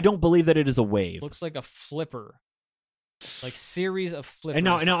 I don't believe that it is a wave. Looks like a flipper, like series of flippers. And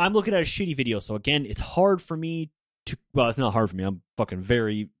now I'm looking at a shitty video, so again, it's hard for me to. Well, it's not hard for me. I'm fucking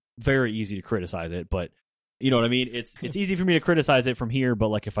very, very easy to criticize it, but you know what I mean. It's easy for me to criticize it from here, but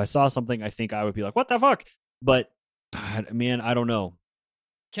like if I saw something, I think I would be like, "What the fuck?" But man, I don't know.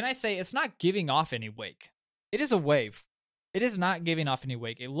 Can I say it's not giving off any wake? It is a wave. It is not giving off any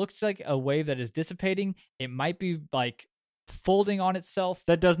wake. It looks like a wave that is dissipating. It might be like folding on itself.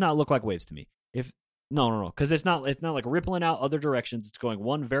 That does not look like waves to me. No, because it's not like rippling out other directions. It's going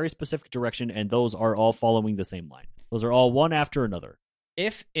one very specific direction, and those are all following the same line. Those are all one after another.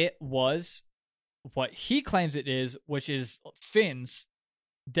 If it was what he claims it is, which is fins,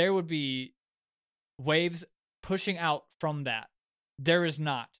 there would be waves pushing out from that. There is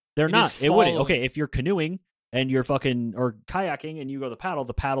not. They're not. It wouldn't. Okay, if you're canoeing and you're fucking or kayaking and you go the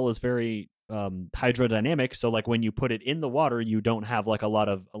paddle is very hydrodynamic. So like when you put it in the water, you don't have like a lot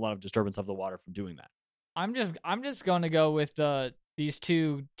of disturbance of the water from doing that. I'm just going to go with these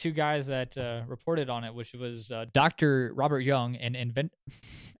two guys that reported on it, which was Dr. Robert Young, an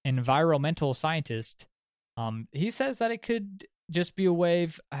environmental scientist. He says that it could just be a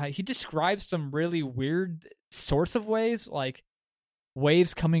wave. He describes some really weird sorts of waves, like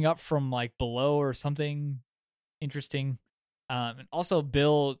waves coming up from like below or something interesting. And also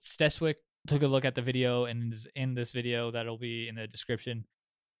Bill Steswick took a look at the video and is in this video that'll be in the description.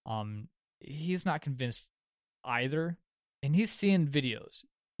 He's not convinced either, and he's seeing videos.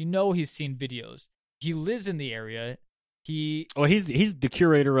 He's seen videos. He lives in the area. He's the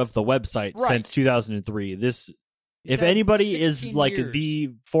curator of the website since 2003. If anybody is like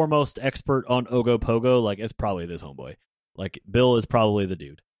the foremost expert on Ogopogo, like it's probably this homeboy. Like Bill is probably the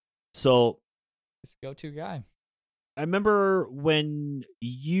dude. So this go-to guy. I remember when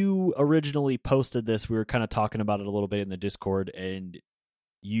you originally posted this, we were kind of talking about it a little bit in the Discord, and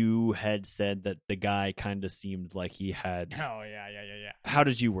you had said that the guy kind of seemed like he had... Oh, yeah. How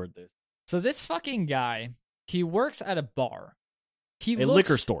did you word this? So this fucking guy, he works at a bar.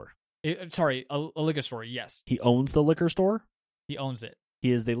 Liquor store. Sorry, a liquor store. Yes, He owns the liquor store. he owns it.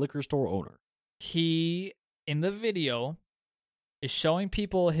 He is the liquor store owner. He in the video is showing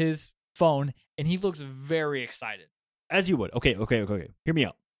people his phone, and he looks very excited. As you would. Okay. Hear me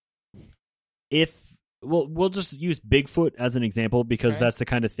out. We'll just use Bigfoot as an example because Okay. that's the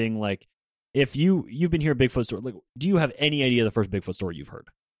kind of thing. Like, if you've been here, Bigfoot story. Like, do you have any idea the first Bigfoot story you've heard?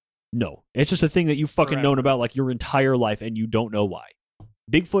 No, it's just a thing that you've fucking known about like your entire life, and you don't know why.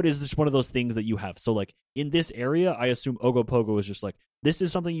 Bigfoot is just one of those things that you have. So, like, in this area, I assume Ogopogo is just like, this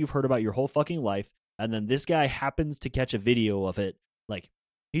is something you've heard about your whole fucking life, and then this guy happens to catch a video of it. Like,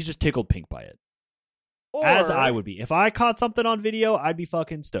 he's just tickled pink by it. Or, As I would be. If I caught something on video, I'd be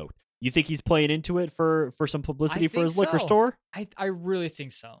fucking stoked. You think he's playing into it for some publicity I for his think liquor so. store? I really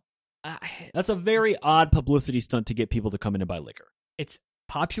think so. That's a very odd publicity stunt to get people to come in and buy liquor. It's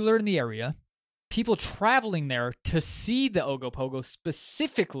popular in the area. People traveling there to see the Ogopogo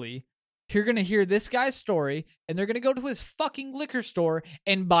specifically, you're going to hear this guy's story, and they're going to go to his fucking liquor store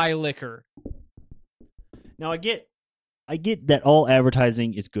and buy liquor. Now, I get that all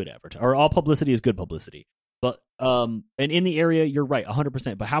advertising is good advertising, or all publicity is good publicity. But and in the area, you're right,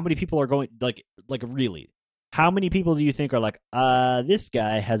 100%. But how many people are going, like really? How many people do you think are like, this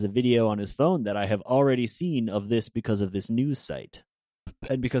guy has a video on his phone that I have already seen of this because of this news site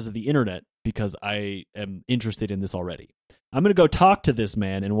and because of the internet, because I am interested in this already. I'm going to go talk to this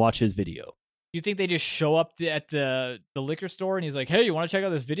man and watch his video. You think they just show up at the liquor store and he's like, "Hey, you want to check out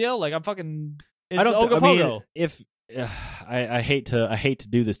this video?" Like, I'm fucking. It's I don't. Ogopogo. I mean, if I hate to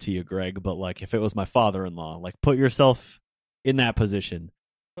do this to you, Greg, but like if it was my father-in-law, like put yourself in that position.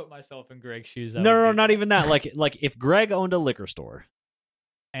 Put myself in Greg's shoes. No, not even that. Like if Greg owned a liquor store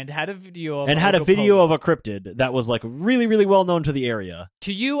and had a video of a cryptid that was like really, really well known to the area.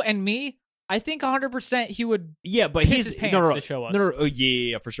 To you and me, I think 100% he would. Yeah, but piss he's his pants no, to show us. No,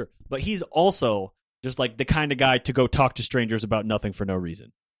 yeah, for sure. But he's also just like the kind of guy to go talk to strangers about nothing for no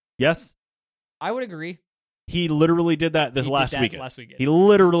reason. Yes, I would agree. he literally did that He did last that weekend. Last weekend. He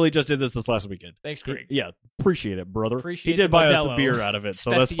literally just did this last weekend. Thanks, Greg. Yeah, appreciate it, brother. Appreciate he did the buy us a Modelo. beer out of it, so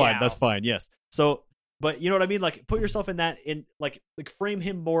that's fine. Special. That's fine. Yes. So, but you know what I mean? Like, put yourself in that. In like frame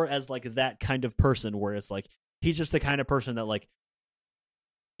him more as like that kind of person, where it's like he's just the kind of person that like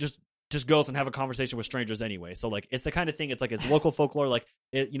just goes and have a conversation with strangers anyway. So like it's the kind of thing. It's like it's local folklore. Like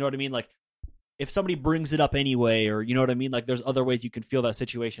you know what I mean? Like if somebody brings it up anyway, or you know what I mean? Like there's other ways you can feel that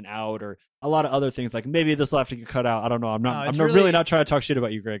situation out, or a lot of other things. Like maybe this will have to get cut out. I don't know. I'm not. it's I'm really- really not trying to talk shit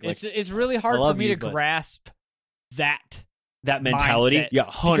about you, Greg. Like It's really hard I for love me you, to but- grasp that that mentality. mindset, Yeah,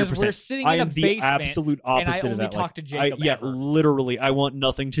 100%. because we're sitting I in am a the basement, absolute and I opposite of only that. talk Like, to Jacob. yeah, ever. literally, I want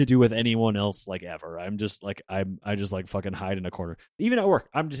nothing to do with anyone else like ever. I'm just like I just like fucking hide in a corner. Even at work,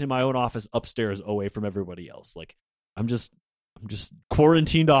 I'm just in my own office upstairs, away from everybody else. Like I'm just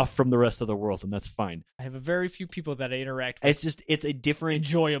quarantined off from the rest of the world, and that's fine. I have a very few people that I interact with It's a different.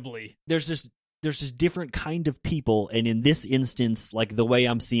 enjoyably. There's just different kind of people, and in this instance, like the way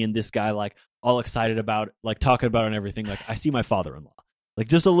I'm seeing this guy, like all excited about, like talking about it and everything. Like I see my father-in-law. Like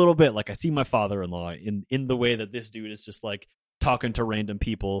just a little bit, like I see my father-in-law in the way that this dude is just like talking to random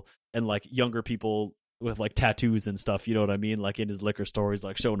people and like younger people with like tattoos and stuff. You know what I mean? Like in his liquor store, he's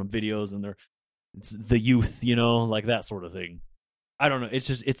like showing them videos and it's the youth, you know, like that sort of thing. I don't know. It's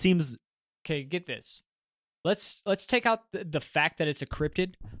just it seems Okay, get this. Let's take out the fact that it's a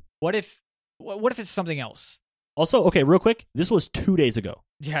cryptid. What if it's something else? also okay. Real quick, this was 2 days ago.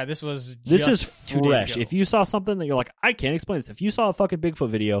 Yeah, this was. This is just 2 days fresh. ago. If you saw something that you're like, I can't explain this. If you saw a fucking Bigfoot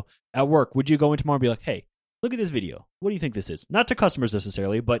video at work, would you go in tomorrow and be like, hey, look at this video. What do you think this is? Not to customers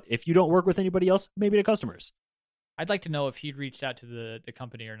necessarily, but if you don't work with anybody else, maybe to customers. I'd like to know if he'd reached out to the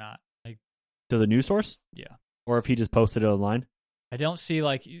company or not. Like, To the news source? yeah, Or if he just posted it online? I don't see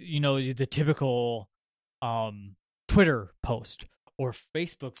like the typical Twitter post or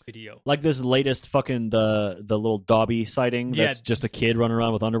Facebook video. Like this latest fucking the little Dobby sighting Yeah. that's just a kid running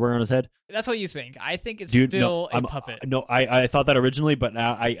around with underwear on his head. That's what you think. I think it's Dude, still no, a puppet. No, I thought that originally, but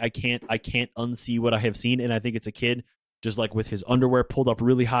now I can't unsee what I have seen, and I think it's a kid just like with his underwear pulled up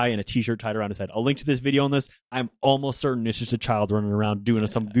really high and a t-shirt tied around his head. I'll link to this video on this. I'm almost certain it's just a child running around doing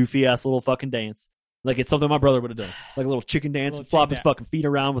some goofy ass little fucking dance. Like it's something my brother would have done. Like a little chicken dance, Little flop chicken his fucking feet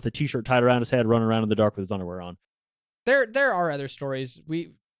around with a t-shirt tied around his head, running around in the dark with his underwear on. There are other stories.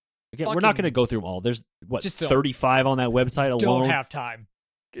 We Again, we're fucking not going to go through them all. There's what just don't. 35 on that website alone. don't have time,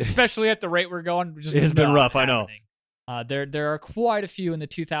 especially at the rate we're going. Just It's been not rough, I know. happening. There are quite a few in the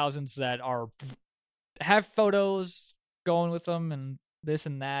 2000s that have photos going with them and this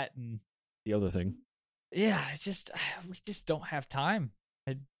and that, and The other thing. yeah, it's just we just don't have time.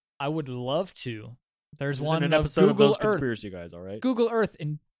 I would love to. There's This one isn't an of episode Google of those Earth. conspiracy guys, all right? Google Earth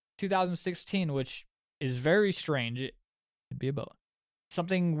in 2016, which is very strange. It could be a boa.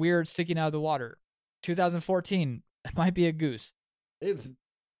 Something weird sticking out of the water. 2014, it might be a goose. This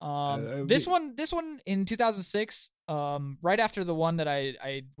one in 2006, right after the one that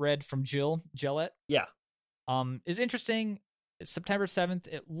I read from Gillette. Yeah. Is interesting. It's September 7th.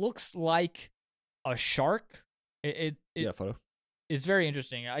 It looks like a shark. Photo. It's very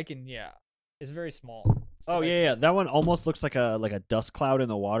interesting. It's very small. So yeah. That one almost looks like a dust cloud in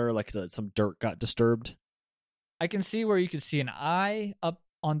the water, like some dirt got disturbed. I can see where you can see an eye up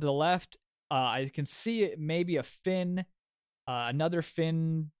on the left. I can see it, maybe a fin, another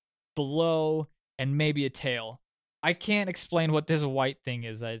fin below, and maybe a tail. I can't explain what this white thing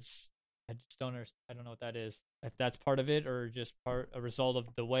is. I just don't understand. I don't know what that is. If that's part of it, or just a result of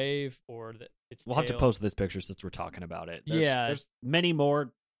the wave, or its We'll tail. have to post this picture since we're talking about it. There's many more. If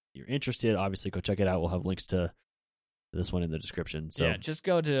you're interested, obviously, go check it out. We'll have links to this one in the description. So yeah, just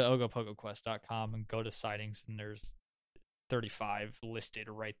go to ogopogoquest.com and go to sightings, and there's 35 listed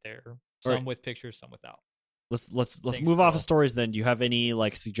right there. Some with pictures, some without. Let's move off of stories then. Do you have any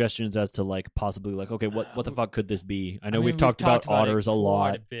suggestions as to possibly okay, what the fuck could this be? I know we've talked about otters a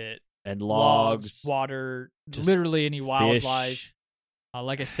lot, a bit, and logs, water, literally any wildlife. Fish.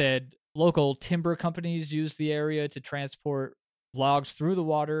 Like I said, local timber companies use the area to transport logs through the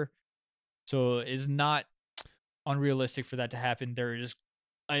water, so it's not unrealistic for that to happen. There is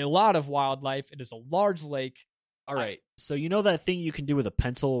a lot of wildlife. It is a large lake. All right, so you know that thing you can do with a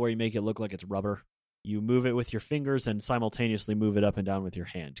pencil where you make it look like it's rubber? You move it with your fingers and simultaneously move it up and down with your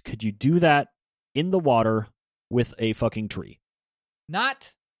hand. Could you do that in the water with a fucking tree?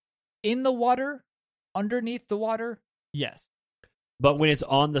 Not in the water, underneath the water, yes. But when it's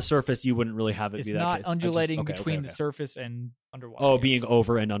on the surface, you wouldn't really have it be that case. It's not undulating between the surface and underwater. Oh, being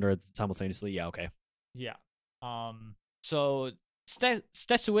over and under simultaneously? Yeah, okay. Yeah. So,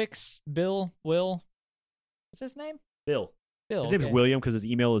 Stesuix, Will, what's his name? Bill. His name's William because his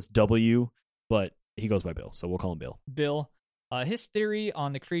email is W, but he goes by Bill, so we'll call him Bill. Bill. His theory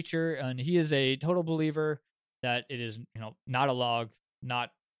on the creature, and he is a total believer that it is, not a log,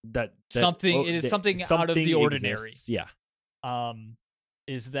 not something. It is something out of the ordinary. Exists. Yeah.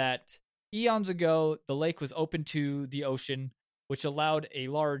 Is that eons ago the lake was open to the ocean, which allowed a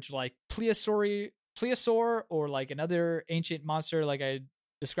large plesiosaur or another ancient monster, like I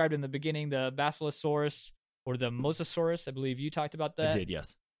described in the beginning, the Basilosaurus or the Mosasaurus. I believe you talked about that. I did,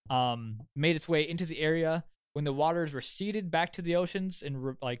 yes. Made its way into the area when the waters receded back to the oceans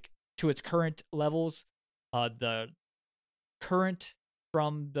and to its current levels. The current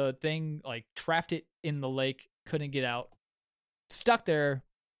from the thing trapped it in the lake, couldn't get out, stuck there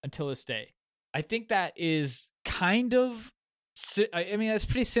until this day. I think that is kind of, it's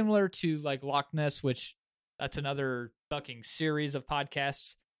pretty similar to Loch Ness, which that's another fucking series of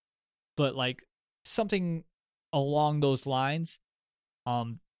podcasts, but something along those lines.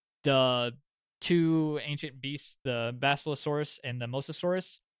 The two ancient beasts, the Basilosaurus and the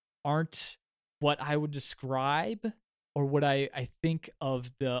Mosasaurus, aren't what I would describe or what I think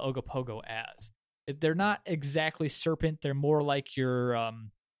of the Ogopogo as. They're not exactly serpent. They're more like your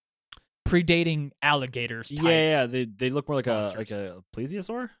predating alligators type. Yeah. They look more like a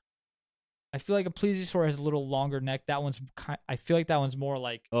plesiosaur. I feel like a plesiosaur has a little longer neck. That one's I feel like that one's more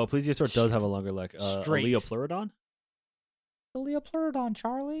like. Oh, a plesiosaur does have a longer neck. A Leopleurodon. The Leopleurodon,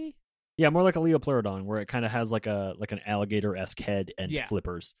 Charlie. Yeah, more like a Leopleurodon, where it kind of has an alligator-esque head and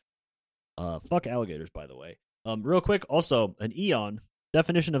flippers. Fuck alligators, by the way. Real quick, also an eon.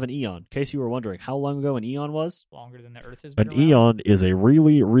 Definition of an eon, in case you were wondering how long ago an eon was. Longer than the Earth has been around. An eon is a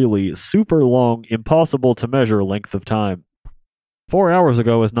really, really super long, impossible to measure length of time. 4 hours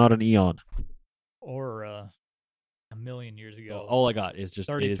ago is not an eon. Or a million years ago. All I got is just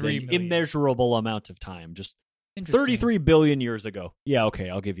it is an immeasurable amount of time. Just 33 billion years ago. Yeah, okay,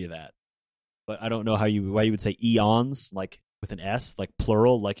 I'll give you that. But I don't know why you would say eons, with an S,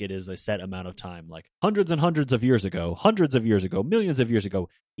 plural, it is a set amount of time, hundreds and hundreds of years ago, millions of years ago,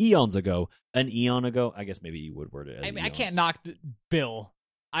 eons ago, an eon ago. I guess maybe you would word it as I can't knock Bill.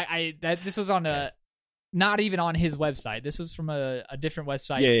 This was on not even on his website. This was from a different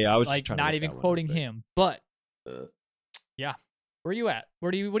website. Yeah. I was just trying not to even quoting him, but yeah. Where are you at?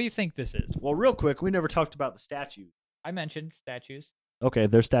 What do you think this is? Well, real quick, we never talked about the statues. I mentioned statues. Okay,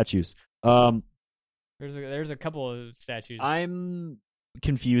 they're statues. There's a couple of statues. I'm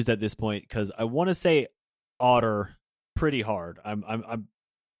confused at this point because I want to say otter pretty hard. I'm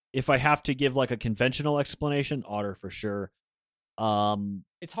if I have to give a conventional explanation, otter for sure.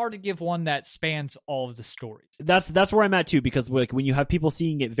 It's hard to give one that spans all of the stories. That's where I'm at too, because when you have people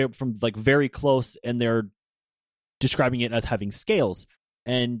seeing it from very close and they're describing it as having scales,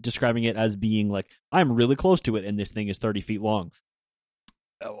 and describing it as being like, I'm really close to it and this thing is 30 feet long.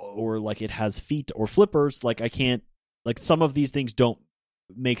 Or like it has feet or flippers. Like I can't, like some of these things don't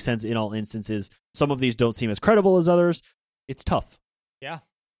make sense in all instances. Some of these don't seem as credible as others. It's tough. Yeah.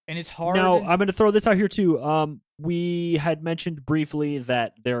 And it's hard. Now, I'm going to throw this out here too. We had mentioned briefly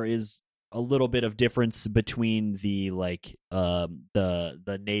that there is a little bit of difference between the like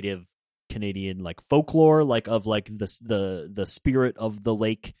the native Canadian like folklore, like of like the spirit of the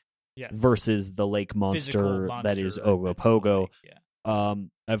lake versus the lake monster that is Ogopogo. Yeah.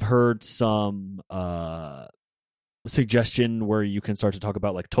 I've heard some suggestion where you can start to talk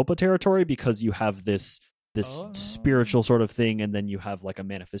about like Topa territory because you have this spiritual sort of thing, and then you have like a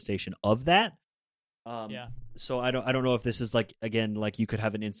manifestation of that. So I don't know if this is like, again, like you could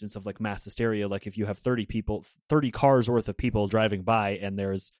have an instance of like mass hysteria, like if you have 30 cars worth of people driving by, and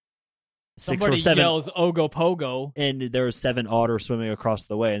there's somebody 6 or 7 yells Ogopogo, and there's 7 otter swimming across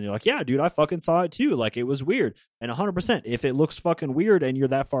the way, and you're like, yeah, dude, I fucking saw it too. Like it was weird. And 100%, if it looks fucking weird and you're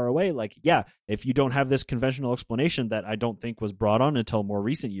that far away, like yeah, if you don't have this conventional explanation that I don't think was brought on until more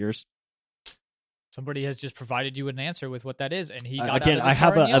recent years. Somebody has just provided you an answer with what that is, and he got again. out of his I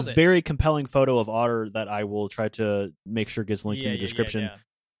have car and a yelled it. very compelling photo of otter that I will try to make sure gets linked in the description.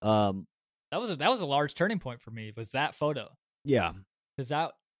 That was a large turning point for me. Was that photo? Yeah, because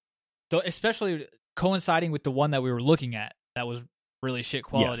that, especially coinciding with the one that we were looking at, that was really shit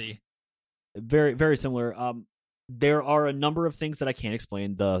quality. Yes. Very very similar. There are a number of things that I can't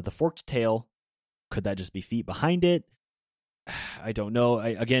explain. The forked tail, could that just be feet behind it? I don't know.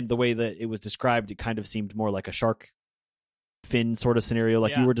 Again, the way that it was described, it kind of seemed more like a shark fin sort of scenario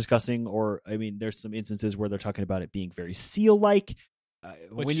like you were discussing. Or, I mean, there's some instances where they're talking about it being very seal-like.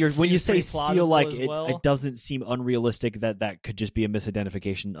 When you say seal-like, it doesn't seem unrealistic that could just be a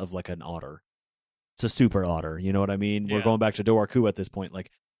misidentification of like an otter. It's a super otter, you know what I mean? We're going back to Doarku at this point.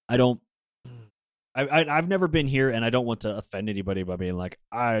 Like, I've never been here, and I don't want to offend anybody by being like,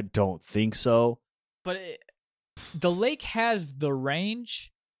 I don't think so. But the lake has the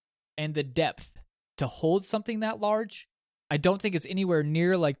range and the depth to hold something that large. I don't think it's anywhere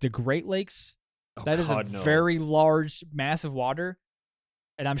near like the Great Lakes. That is a very large, massive water.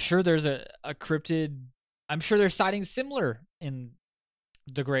 And I'm sure there's a cryptid. I'm sure there's sightings similar in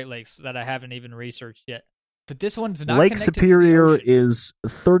the Great Lakes that I haven't even researched yet. But this one's not Lake connected Superior to the ocean. is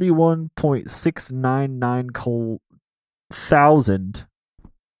 31.699 thousand.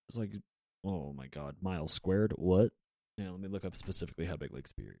 It's like, oh my god, miles squared. What? Yeah, let me look up specifically how big Lake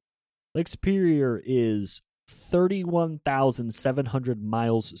Superior. Lake Superior is 31,700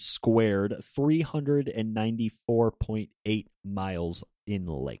 miles squared, 394.8 miles in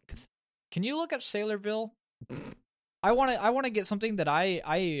length. Can you look up Sailorville? I want to get something that I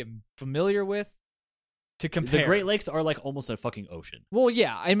am familiar with to compare. The Great Lakes are like almost a fucking ocean. Well,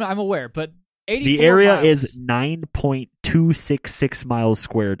 yeah, I'm aware, but 84 the area miles. is 9.266 miles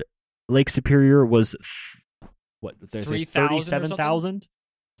squared. Lake Superior was what? There's 37,000,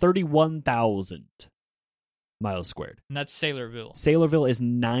 31,000 miles squared. And that's Sailorville. Sailorville is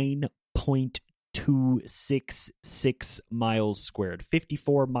 9.266 miles squared,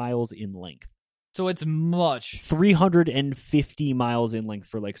 54 miles in length. So it's much. 350 miles in length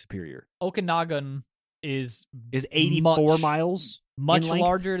for Lake Superior. Okanagan is 84 miles. Much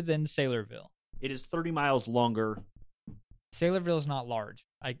larger than Sailorville. It is 30 miles longer. Sailorville is not large.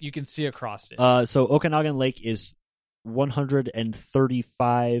 You can see across it. So Okanagan Lake is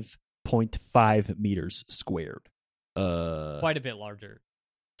 135.5 meters squared. Quite a bit larger.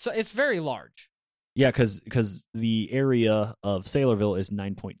 So it's very large. Yeah, because the area of Sailorville is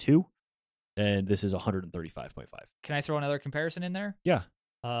 9.2, and this is 135.5. Can I throw another comparison in there? Yeah.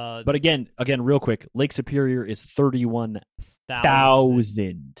 But again, real quick, Lake Superior is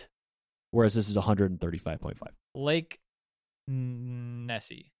 31,000, whereas this is 135.5. Lake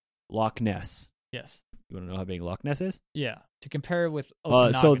Nessie. Loch Ness. Yes. You want to know how big Loch Ness is? Yeah. To compare it with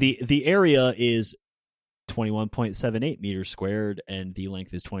Okanagan. So the area is 21.78 meters squared, and the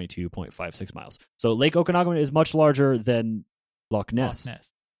length is 22.56 miles. So Lake Okanagan is much larger than Loch Ness.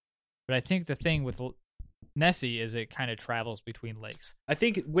 But I think the thing with Nessie is it kind of travels between lakes. I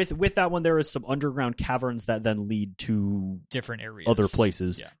think with that one, there is some underground caverns that then lead to different areas, other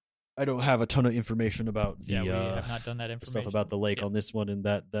places. Yeah. I don't have a ton of information about we have not done that information. Stuff about the lake on this one, and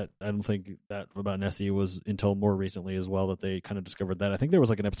that I don't think that about Nessie was until more recently as well that they kind of discovered that. I think there was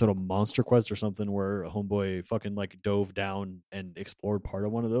like an episode of Monster Quest or something where Homeboy fucking like dove down and explored part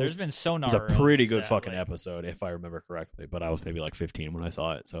of one of those. There's been sonar. It was a pretty good fucking episode if I remember correctly, but I was maybe like 15 when I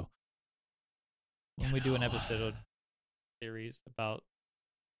saw it. So when we do an episode series about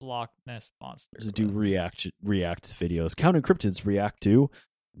Loch Ness monster. Just do react videos. Counting Cryptids react to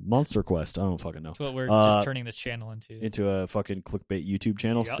Monster Quest. I don't fucking know. That's what we're just turning this channel into. Into a fucking clickbait YouTube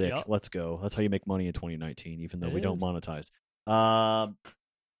channel. Yup, Sick. yup. Let's go. That's how you make money in 2019, even though It we don't is. monetize.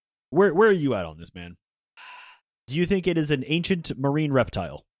 Where are you at on this, man? Do you think it is an ancient marine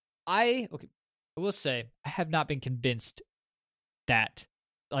reptile? I will say I have not been convinced that,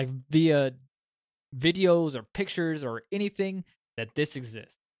 like, via videos or pictures or anything, that this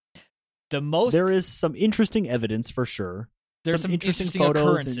exists. There is some interesting evidence for sure. There's some interesting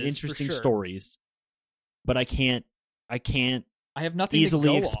photos and interesting stories, but I have nothing easily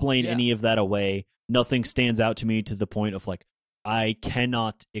to go explain off. any of that away. Nothing stands out to me to the point of like I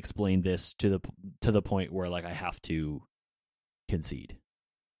cannot explain this to the point where like I have to concede.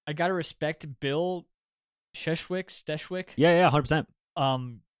 I gotta respect Bill Steshwick. Yeah,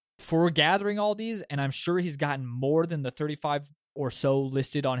 100%. For gathering all these, and I'm sure he's gotten more than the 35 or so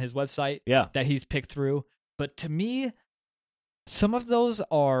listed on his website. Yeah, that he's picked through. But to me, some of those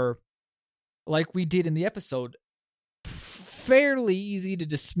are, like we did in the episode, fairly easy to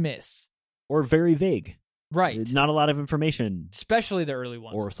dismiss. or very vague. Right. Not a lot of information, Especially the early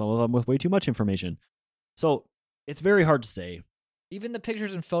ones. or some of them with way too much information. So it's very hard to say. Even the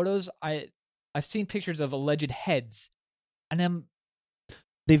pictures and photos, I've seen pictures of alleged heads, and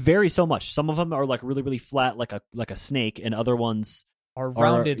They vary so much. Some of them are like really, really flat, like a snake, and other ones are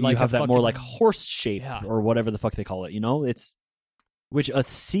rounded you like have a that more fucking- like horse shape Yeah. or whatever the fuck they call it. You know, it's which a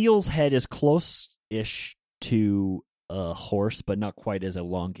seal's head is close-ish to a horse, but not quite as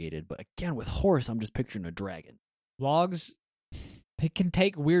elongated. But again, with horse, I'm just picturing a dragon. logs. They can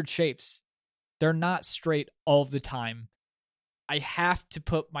take weird shapes. They're not straight all the time. I have to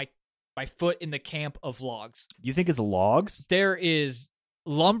put my foot in the camp of logs. You think it's logs? There is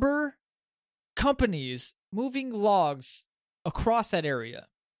lumber companies moving logs across that area.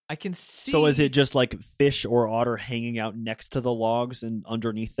 I can see. So is it just like fish or otter hanging out next to the logs and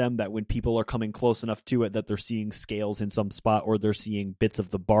underneath them that when people are coming close enough to it that they're seeing scales in some spot, or they're seeing bits of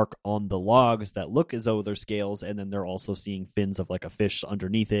the bark on the logs that look as though they're scales, and then they're also seeing fins of like a fish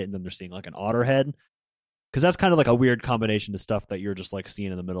underneath it, and then they're seeing like an otter head? Because that's kind of like a weird combination of stuff that you're just like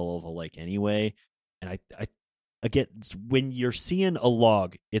seeing in the middle of a lake anyway. And I get when you're seeing a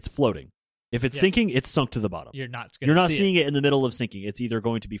log, it's floating. If it's Yes. sinking, it's sunk to the bottom. You're not seeing it in the middle of sinking. It's either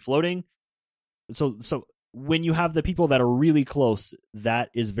going to be floating. So when you have the people that are really close, that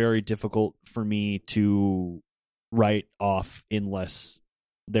is very difficult for me to write off unless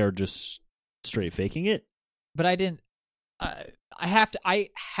they're just straight faking it. But I didn't. I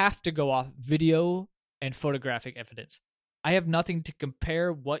have to go off video and photographic evidence. I have nothing to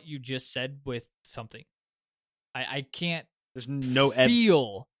compare what you just said with something. I can't There's no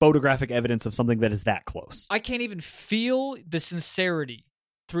feel. photographic evidence of something that is that close. I can't even feel the sincerity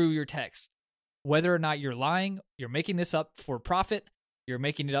through your text. Whether or not you're lying, you're making this up for profit, you're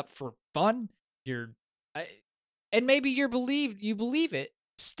making it up for fun, and maybe you believe it.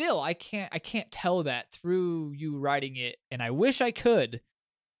 Still, I can't tell that through you writing it, and I wish I could,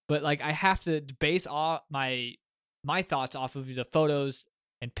 but like I have to base all my thoughts off of the photos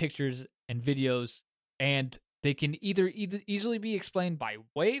and pictures and videos, and they can either easily be explained by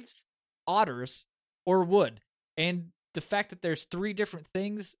waves, otters, or wood. And the fact that there's 3 different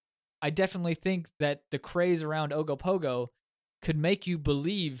things, I definitely think that the craze around Ogopogo could make you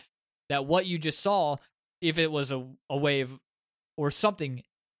believe that what you just saw, if it was a wave or something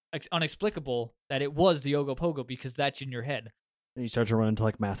unexplicable, that it was the Ogopogo, because that's in your head. And you start to run into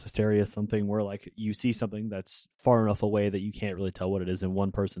like mass hysteria, something where like you see something that's far enough away that you can't really tell what it is, and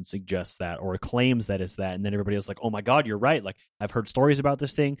one person suggests that or claims that it's that, and then everybody else is like, oh my god, you're right, like I've heard stories about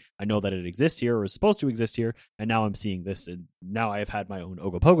this thing, I know that it exists here or is supposed to exist here, and now I'm seeing this, and now I have had my own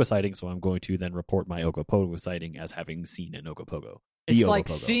Ogopogo sighting, so I'm going to then report my Ogopogo sighting as having seen an Ogopogo. It's The like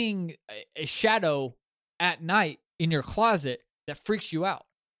Ogopogo. seeing a shadow at night in your closet that freaks you out.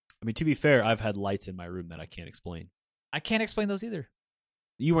 I mean, to be fair, I've had lights in my room that I can't explain. I can't explain those either.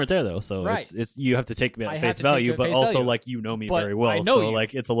 You weren't there though, so Right. it's you have to take me I at have face to take value, you at but face also value. like you know me But very well, I know so you.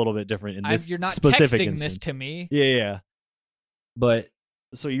 like it's a little bit different in this You're not specific texting instance. this to me. Yeah. But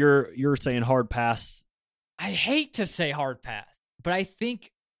so you're saying hard pass. I hate to say hard pass, but I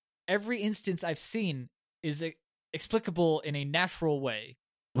think every instance I've seen is explicable in a natural way.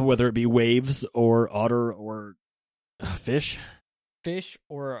 Whether it be waves or otter or fish. Fish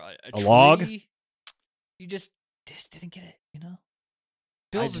or a tree. log? You just didn't get it, you know?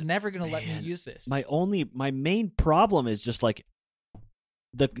 Bill's never going to let me man, use this. My main problem is just like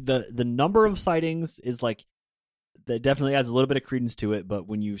the number of sightings is like that definitely adds a little bit of credence to it, but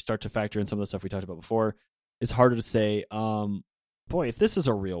when you start to factor in some of the stuff we talked about before, it's harder to say. Boy, if this is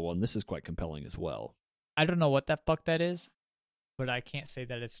a real one, this is quite compelling as well. I don't know what the fuck that is, but I can't say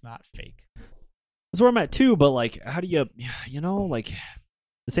that it's not fake. That's where I'm at too, but like, how do you like,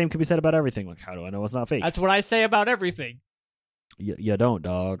 the same could be said about everything. Like, how do I know it's not fake? That's what I say about everything. You don't,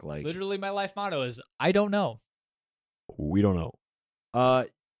 dog. Like, literally, my life motto is, I don't know. We don't know. I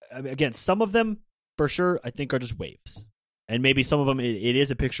mean, again, some of them, for sure, I think are just waves. And maybe some of them, it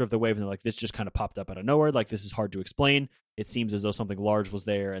is a picture of the wave, and they're like, this just kind of popped up out of nowhere. Like, this is hard to explain. It seems as though something large was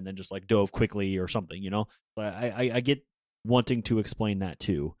there and then just, like, dove quickly or something, But I get wanting to explain that,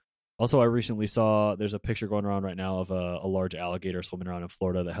 too. Also, I recently saw, there's a picture going around right now of a large alligator swimming around in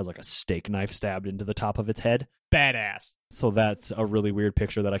Florida that has, like, a steak knife stabbed into the top of its head. Badass. So that's a really weird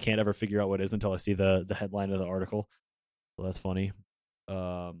picture that I can't ever figure out what it is until I see the headline of the article. So that's funny.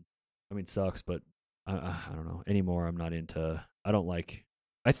 I mean, sucks, but I don't know. Anymore, I'm not into...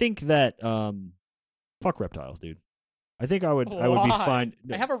 I think that... fuck reptiles, dude. I think I would be fine...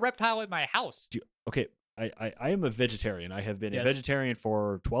 I have a reptile in my house. Okay, I am a vegetarian. I have been a vegetarian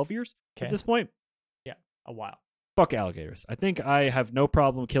for 12 years at this point. Yeah, a while. Fuck alligators. I think I have no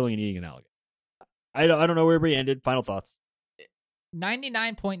problem killing and eating an alligator. I don't know where we ended. Final thoughts.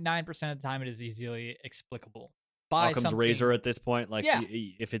 99.9% of the time, it is easily explicable. Occam's razor at this point. Like,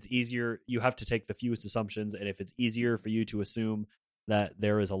 if it's easier, you have to take the fewest assumptions, and if it's easier for you to assume that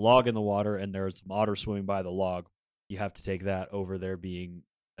there is a log in the water and there's some otter swimming by the log, you have to take that over there being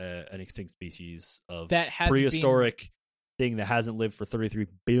an extinct species of prehistoric thing that hasn't lived for 33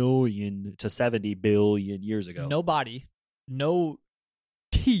 billion to 70 billion years ago. No body, no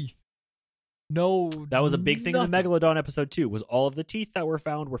teeth, no. That was a big thing in the Megalodon episode too. Was all of the teeth that were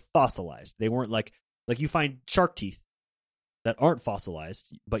found were fossilized. They weren't like you find shark teeth that aren't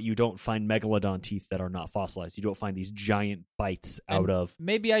fossilized, but you don't find Megalodon teeth that are not fossilized. You don't find these giant bites out of.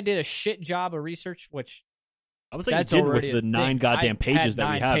 Maybe I did a shit job of research, which I would say you did with the 9 goddamn pages that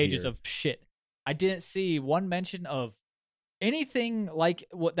we have here. 9 pages of shit. I didn't see one mention of anything like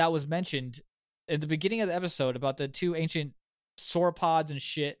what that was mentioned at the beginning of the episode about the 2 ancient sauropods and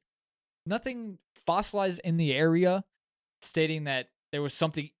shit. Nothing fossilized in the area stating that there was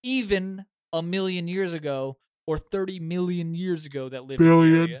something even 1 million years ago or 30 million years ago that lived in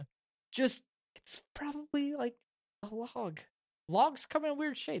the area. Just, it's probably like a log. Logs come in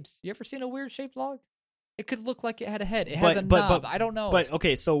weird shapes. You ever seen a weird shaped log? It could look like it had a head. It has a knob. I don't know. But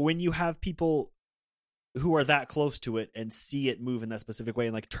okay, so when you have people who are that close to it and see it move in that specific way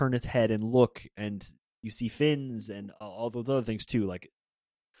and like turn its head and look, and you see fins and all those other things too, like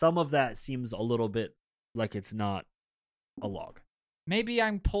some of that seems a little bit like it's not a log. Maybe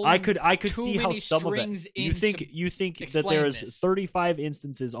I'm pulling. I could see how some of it. You think that there's 35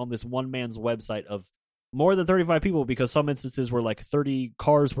 instances on this one man's website of more than 35 people, because some instances were like 30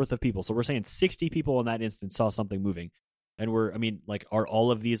 cars worth of people. So we're saying 60 people in that instance saw something moving. And are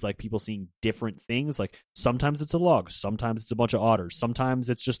all of these like people seeing different things? Like sometimes it's a log, sometimes it's a bunch of otters, sometimes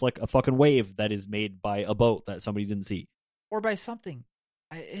it's just like a fucking wave that is made by a boat that somebody didn't see. Or by something.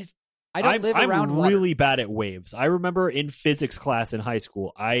 I don't live around water. I'm really bad at waves. I remember in physics class in high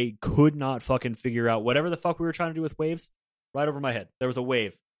school, I could not fucking figure out whatever the fuck we were trying to do with waves. Right over my head. There was a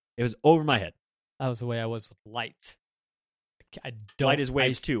wave. It was over my head. That was the way I was with light. Light is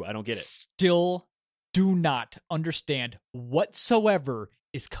waves too. I don't get it. Still do not understand whatsoever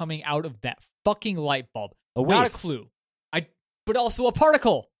is coming out of that fucking light bulb. A wave. Not a clue. But also a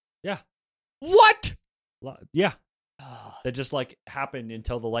particle. Yeah. What? Yeah. That just like happened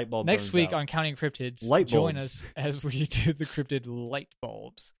until the light bulb Next burns week out. on Counting Cryptids, join us as we do the cryptid light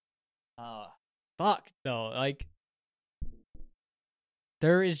bulbs. Fuck though, like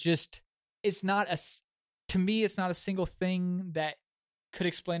there is just, it's not to me it's not a single thing that could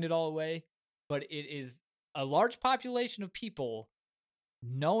explain it all away, but it is a large population of people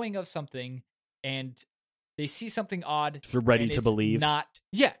knowing of something and they see something odd. They're ready to believe.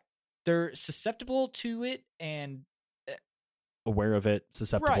 They're susceptible to it and aware of it,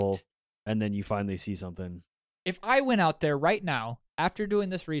 susceptible, right. And then you finally see something. If I went out there right now, after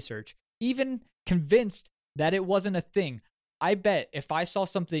doing this research, even convinced that it wasn't a thing, I bet if I saw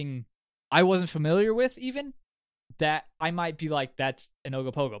something I wasn't familiar with even, that I might be like, that's an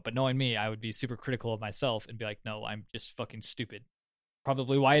Ogopogo. But knowing me, I would be super critical of myself and be like, no, I'm just fucking stupid.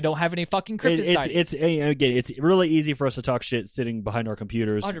 Probably why I don't have any fucking cryptid sightings. It's really easy for us to talk shit sitting behind our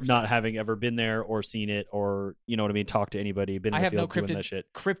computers, 100%. Not having ever been there or seen it or, you know what I mean, talk to anybody, been in the field doing that shit.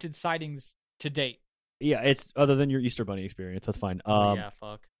 Cryptid sightings to date. Yeah, it's other than your Easter Bunny experience. That's fine. Yeah,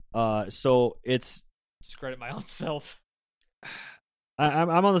 fuck. So it's discredit my own self.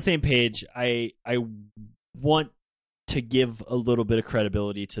 I'm on the same page. I want to give a little bit of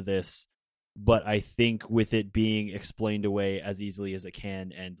credibility to this but I think with it being explained away as easily as it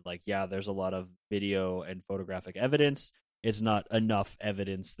can, and like, yeah, there's a lot of video and photographic evidence, it's not enough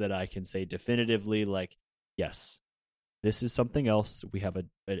evidence that I can say definitively, like, yes, this is something else. We have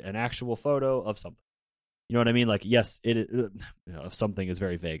an actual photo of something. You know what I mean? Like, yes, of something is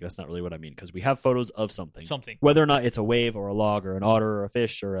very vague. That's not really what I mean, because we have photos of something. Whether or not it's a wave or a log or an otter or a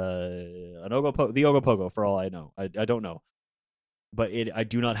fish or the Ogopogo, for all I know. I don't know. But I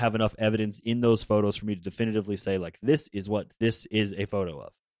do not have enough evidence in those photos for me to definitively say, like, this is what this is a photo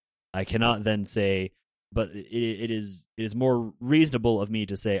of. I cannot then say, but it is more reasonable of me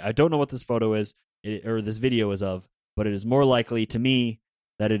to say, I don't know what this photo is or this video is of, but it is more likely to me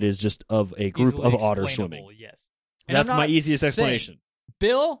that it is just of a group Easily of otters swimming. Yes. That's my easiest explanation.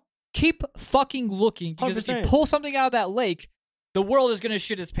 Bill, keep fucking looking, because 100%. if you pull something out of that lake, the world is going to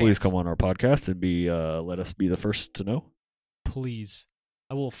shit its pants. Please come on our podcast and let us be the first to know. Please.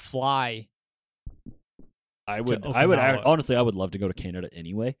 I will fly. I would honestly, I would love to go to Canada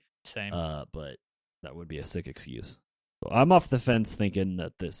anyway. Same. But that would be a sick excuse. So I'm off the fence thinking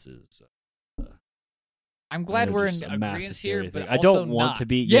that this is I'm glad we're in just a agreement massive here, scary but thing. I don't want not. to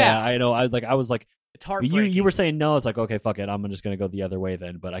be. Yeah, I know. I was like, it's heartbreaking. You were saying no. It's like, okay, fuck it. I'm just gonna go the other way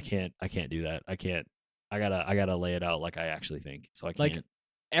then. But I can't do that. I can't. I gotta lay it out like I actually think. So I can't. Like,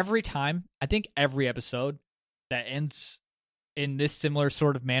 every time, I think every episode that ends in this similar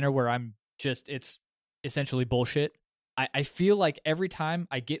sort of manner where it's essentially bullshit. I feel like every time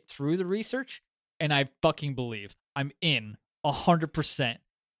I get through the research and I fucking believe, I'm in 100%.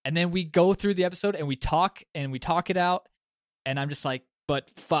 And then we go through the episode and we talk it out, and I'm just like,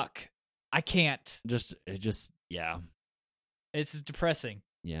 but fuck, I can't. Yeah. It's depressing.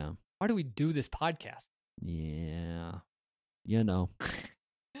 Yeah. Why do we do this podcast? Yeah. You know.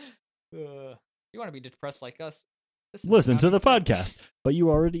 You want to be depressed like us? Listen to the podcast, but you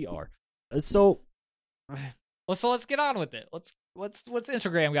already are. So let's get on with it. What's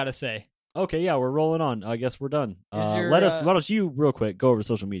Instagram got to say? Okay, yeah, we're rolling on. I guess we're done. Why don't you real quick go over to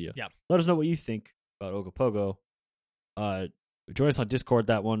social media? Yeah. Let us know what you think about Ogopogo. Join us on Discord.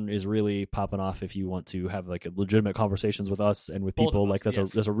 That one is really popping off if you want to have like legitimate conversations with us and with people. Like that's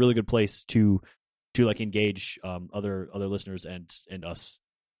a really good place to like engage other listeners and us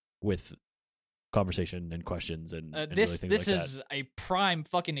with conversation and questions and this really things this like is that. a prime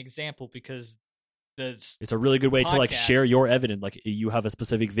fucking example, because it's a really good way to like share your evidence. Like, you have a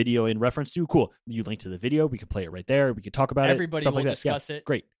specific video in reference to, cool, you link to the video, we can play it right there, we can talk about everybody stuff will like discuss that. it.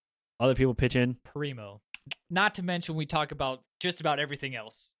 Great. Other people pitch in. Primo. Not to mention we talk about just about everything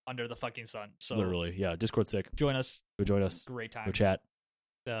else under the fucking sun. So literally, yeah, Discord's sick. Join us. Go join us. Great time. Go chat.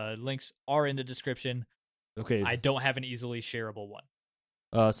 The links are in the description. Okay. I don't have an easily shareable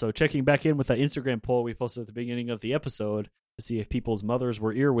one. So checking back in with that Instagram poll we posted at the beginning of the episode to see if people's mothers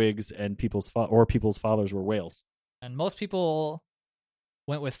were earwigs and people's fathers were whales. And most people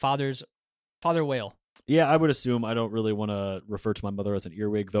went with father whale. Yeah, I would assume. I don't really want to refer to my mother as an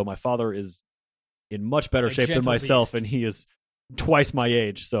earwig, though my father is in much better shape than myself, and he is twice my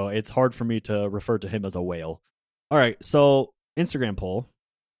age, so it's hard for me to refer to him as a whale. All right, so Instagram poll.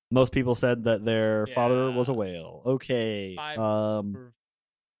 Most people said that their father was a whale. Okay.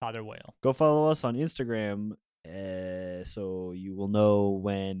 Father whale. Go follow us on Instagram so you will know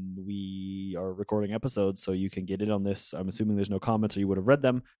when we are recording episodes, so you can get in on this. I'm assuming there's no comments or you would have read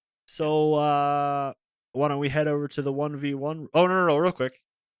them. So why don't we head over to the 1v1? Oh, no, real quick.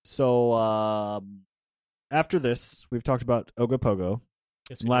 So after this, we've talked about Ogopogo.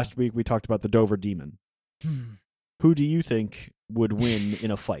 Yes, Last week, we talked about the Dover Demon. Who do you think would win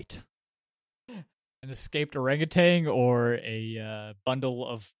in a fight? An escaped orangutan or a bundle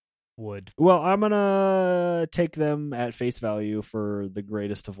of wood? Well, I'm going to take them at face value for the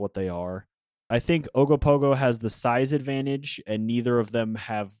greatest of what they are. I think Ogopogo has the size advantage, and neither of them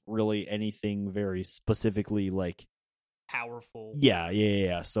have really anything very specifically like powerful.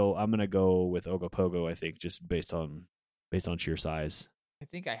 Yeah. So I'm gonna go with Ogopogo. I think just based on sheer size. I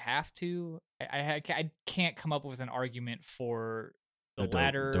think I have to. I can't come up with an argument for the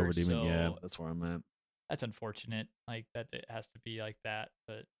latter. Dover Demon. So yeah, that's where I'm at. That's unfortunate. Like that, it has to be like that.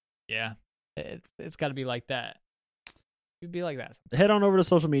 But yeah, it's got to be like that. It'd be like that. Head on over to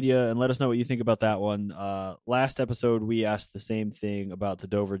social media and let us know what you think about that one. Last episode, we asked the same thing about the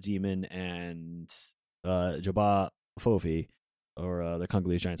Dover Demon and Jabba Fofi, or the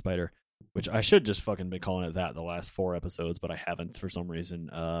Congolese giant spider, which I should just fucking been calling it that the last 4 episodes, but I haven't for some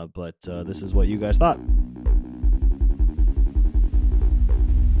reason. But this is what you guys thought.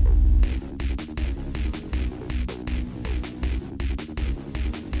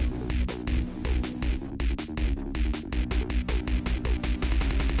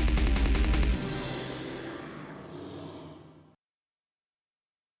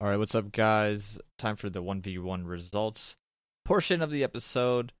 All right, what's up, guys? Time for the 1v1 results portion of the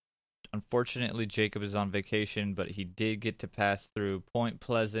episode. Unfortunately, Jacob is on vacation, but he did get to pass through Point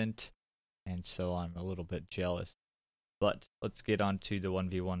Pleasant, and so I'm a little bit jealous. But let's get on to the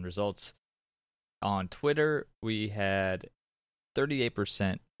 1v1 results. On Twitter, we had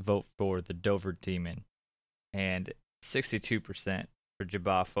 38% vote for the Dover Demon and 62% for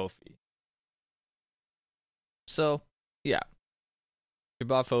Jabba Fofi. So, yeah.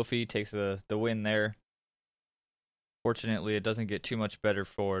 Jabba Fofi takes the win there. Fortunately, it doesn't get too much better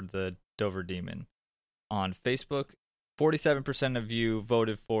for the Dover Demon. On Facebook, 47% of you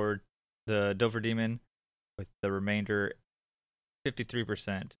voted for the Dover Demon, with the remainder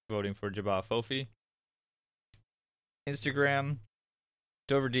 53% voting for Jabba Fofi. Instagram,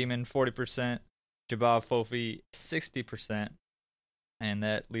 Dover Demon 40%, Jabba Fofi 60%, and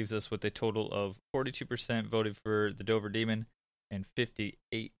that leaves us with a total of 42% voted for the Dover Demon and 58%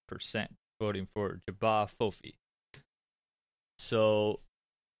 voting for Jabba Fofi. So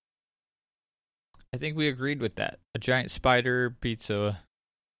I think we agreed with that. A giant spider beats a,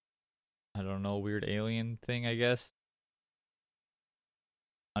 I don't know, weird alien thing, I guess.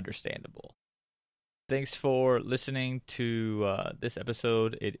 Understandable. Thanks for listening to this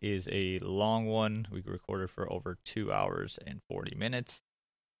episode. It is a long one. We recorded for over 2 hours and 40 minutes.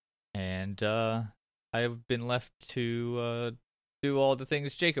 And I have been left to do all the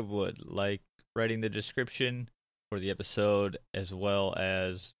things Jacob would, like writing the description for the episode, as well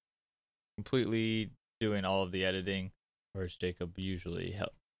as completely doing all of the editing, whereas Jacob usually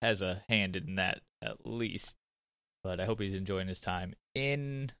has a hand in that at least. But I hope he's enjoying his time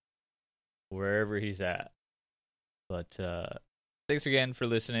in wherever he's at. But thanks again for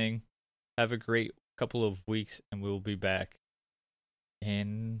listening. Have a great couple of weeks, and we'll be back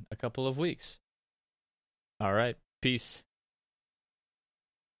in a couple of weeks. All right. Peace.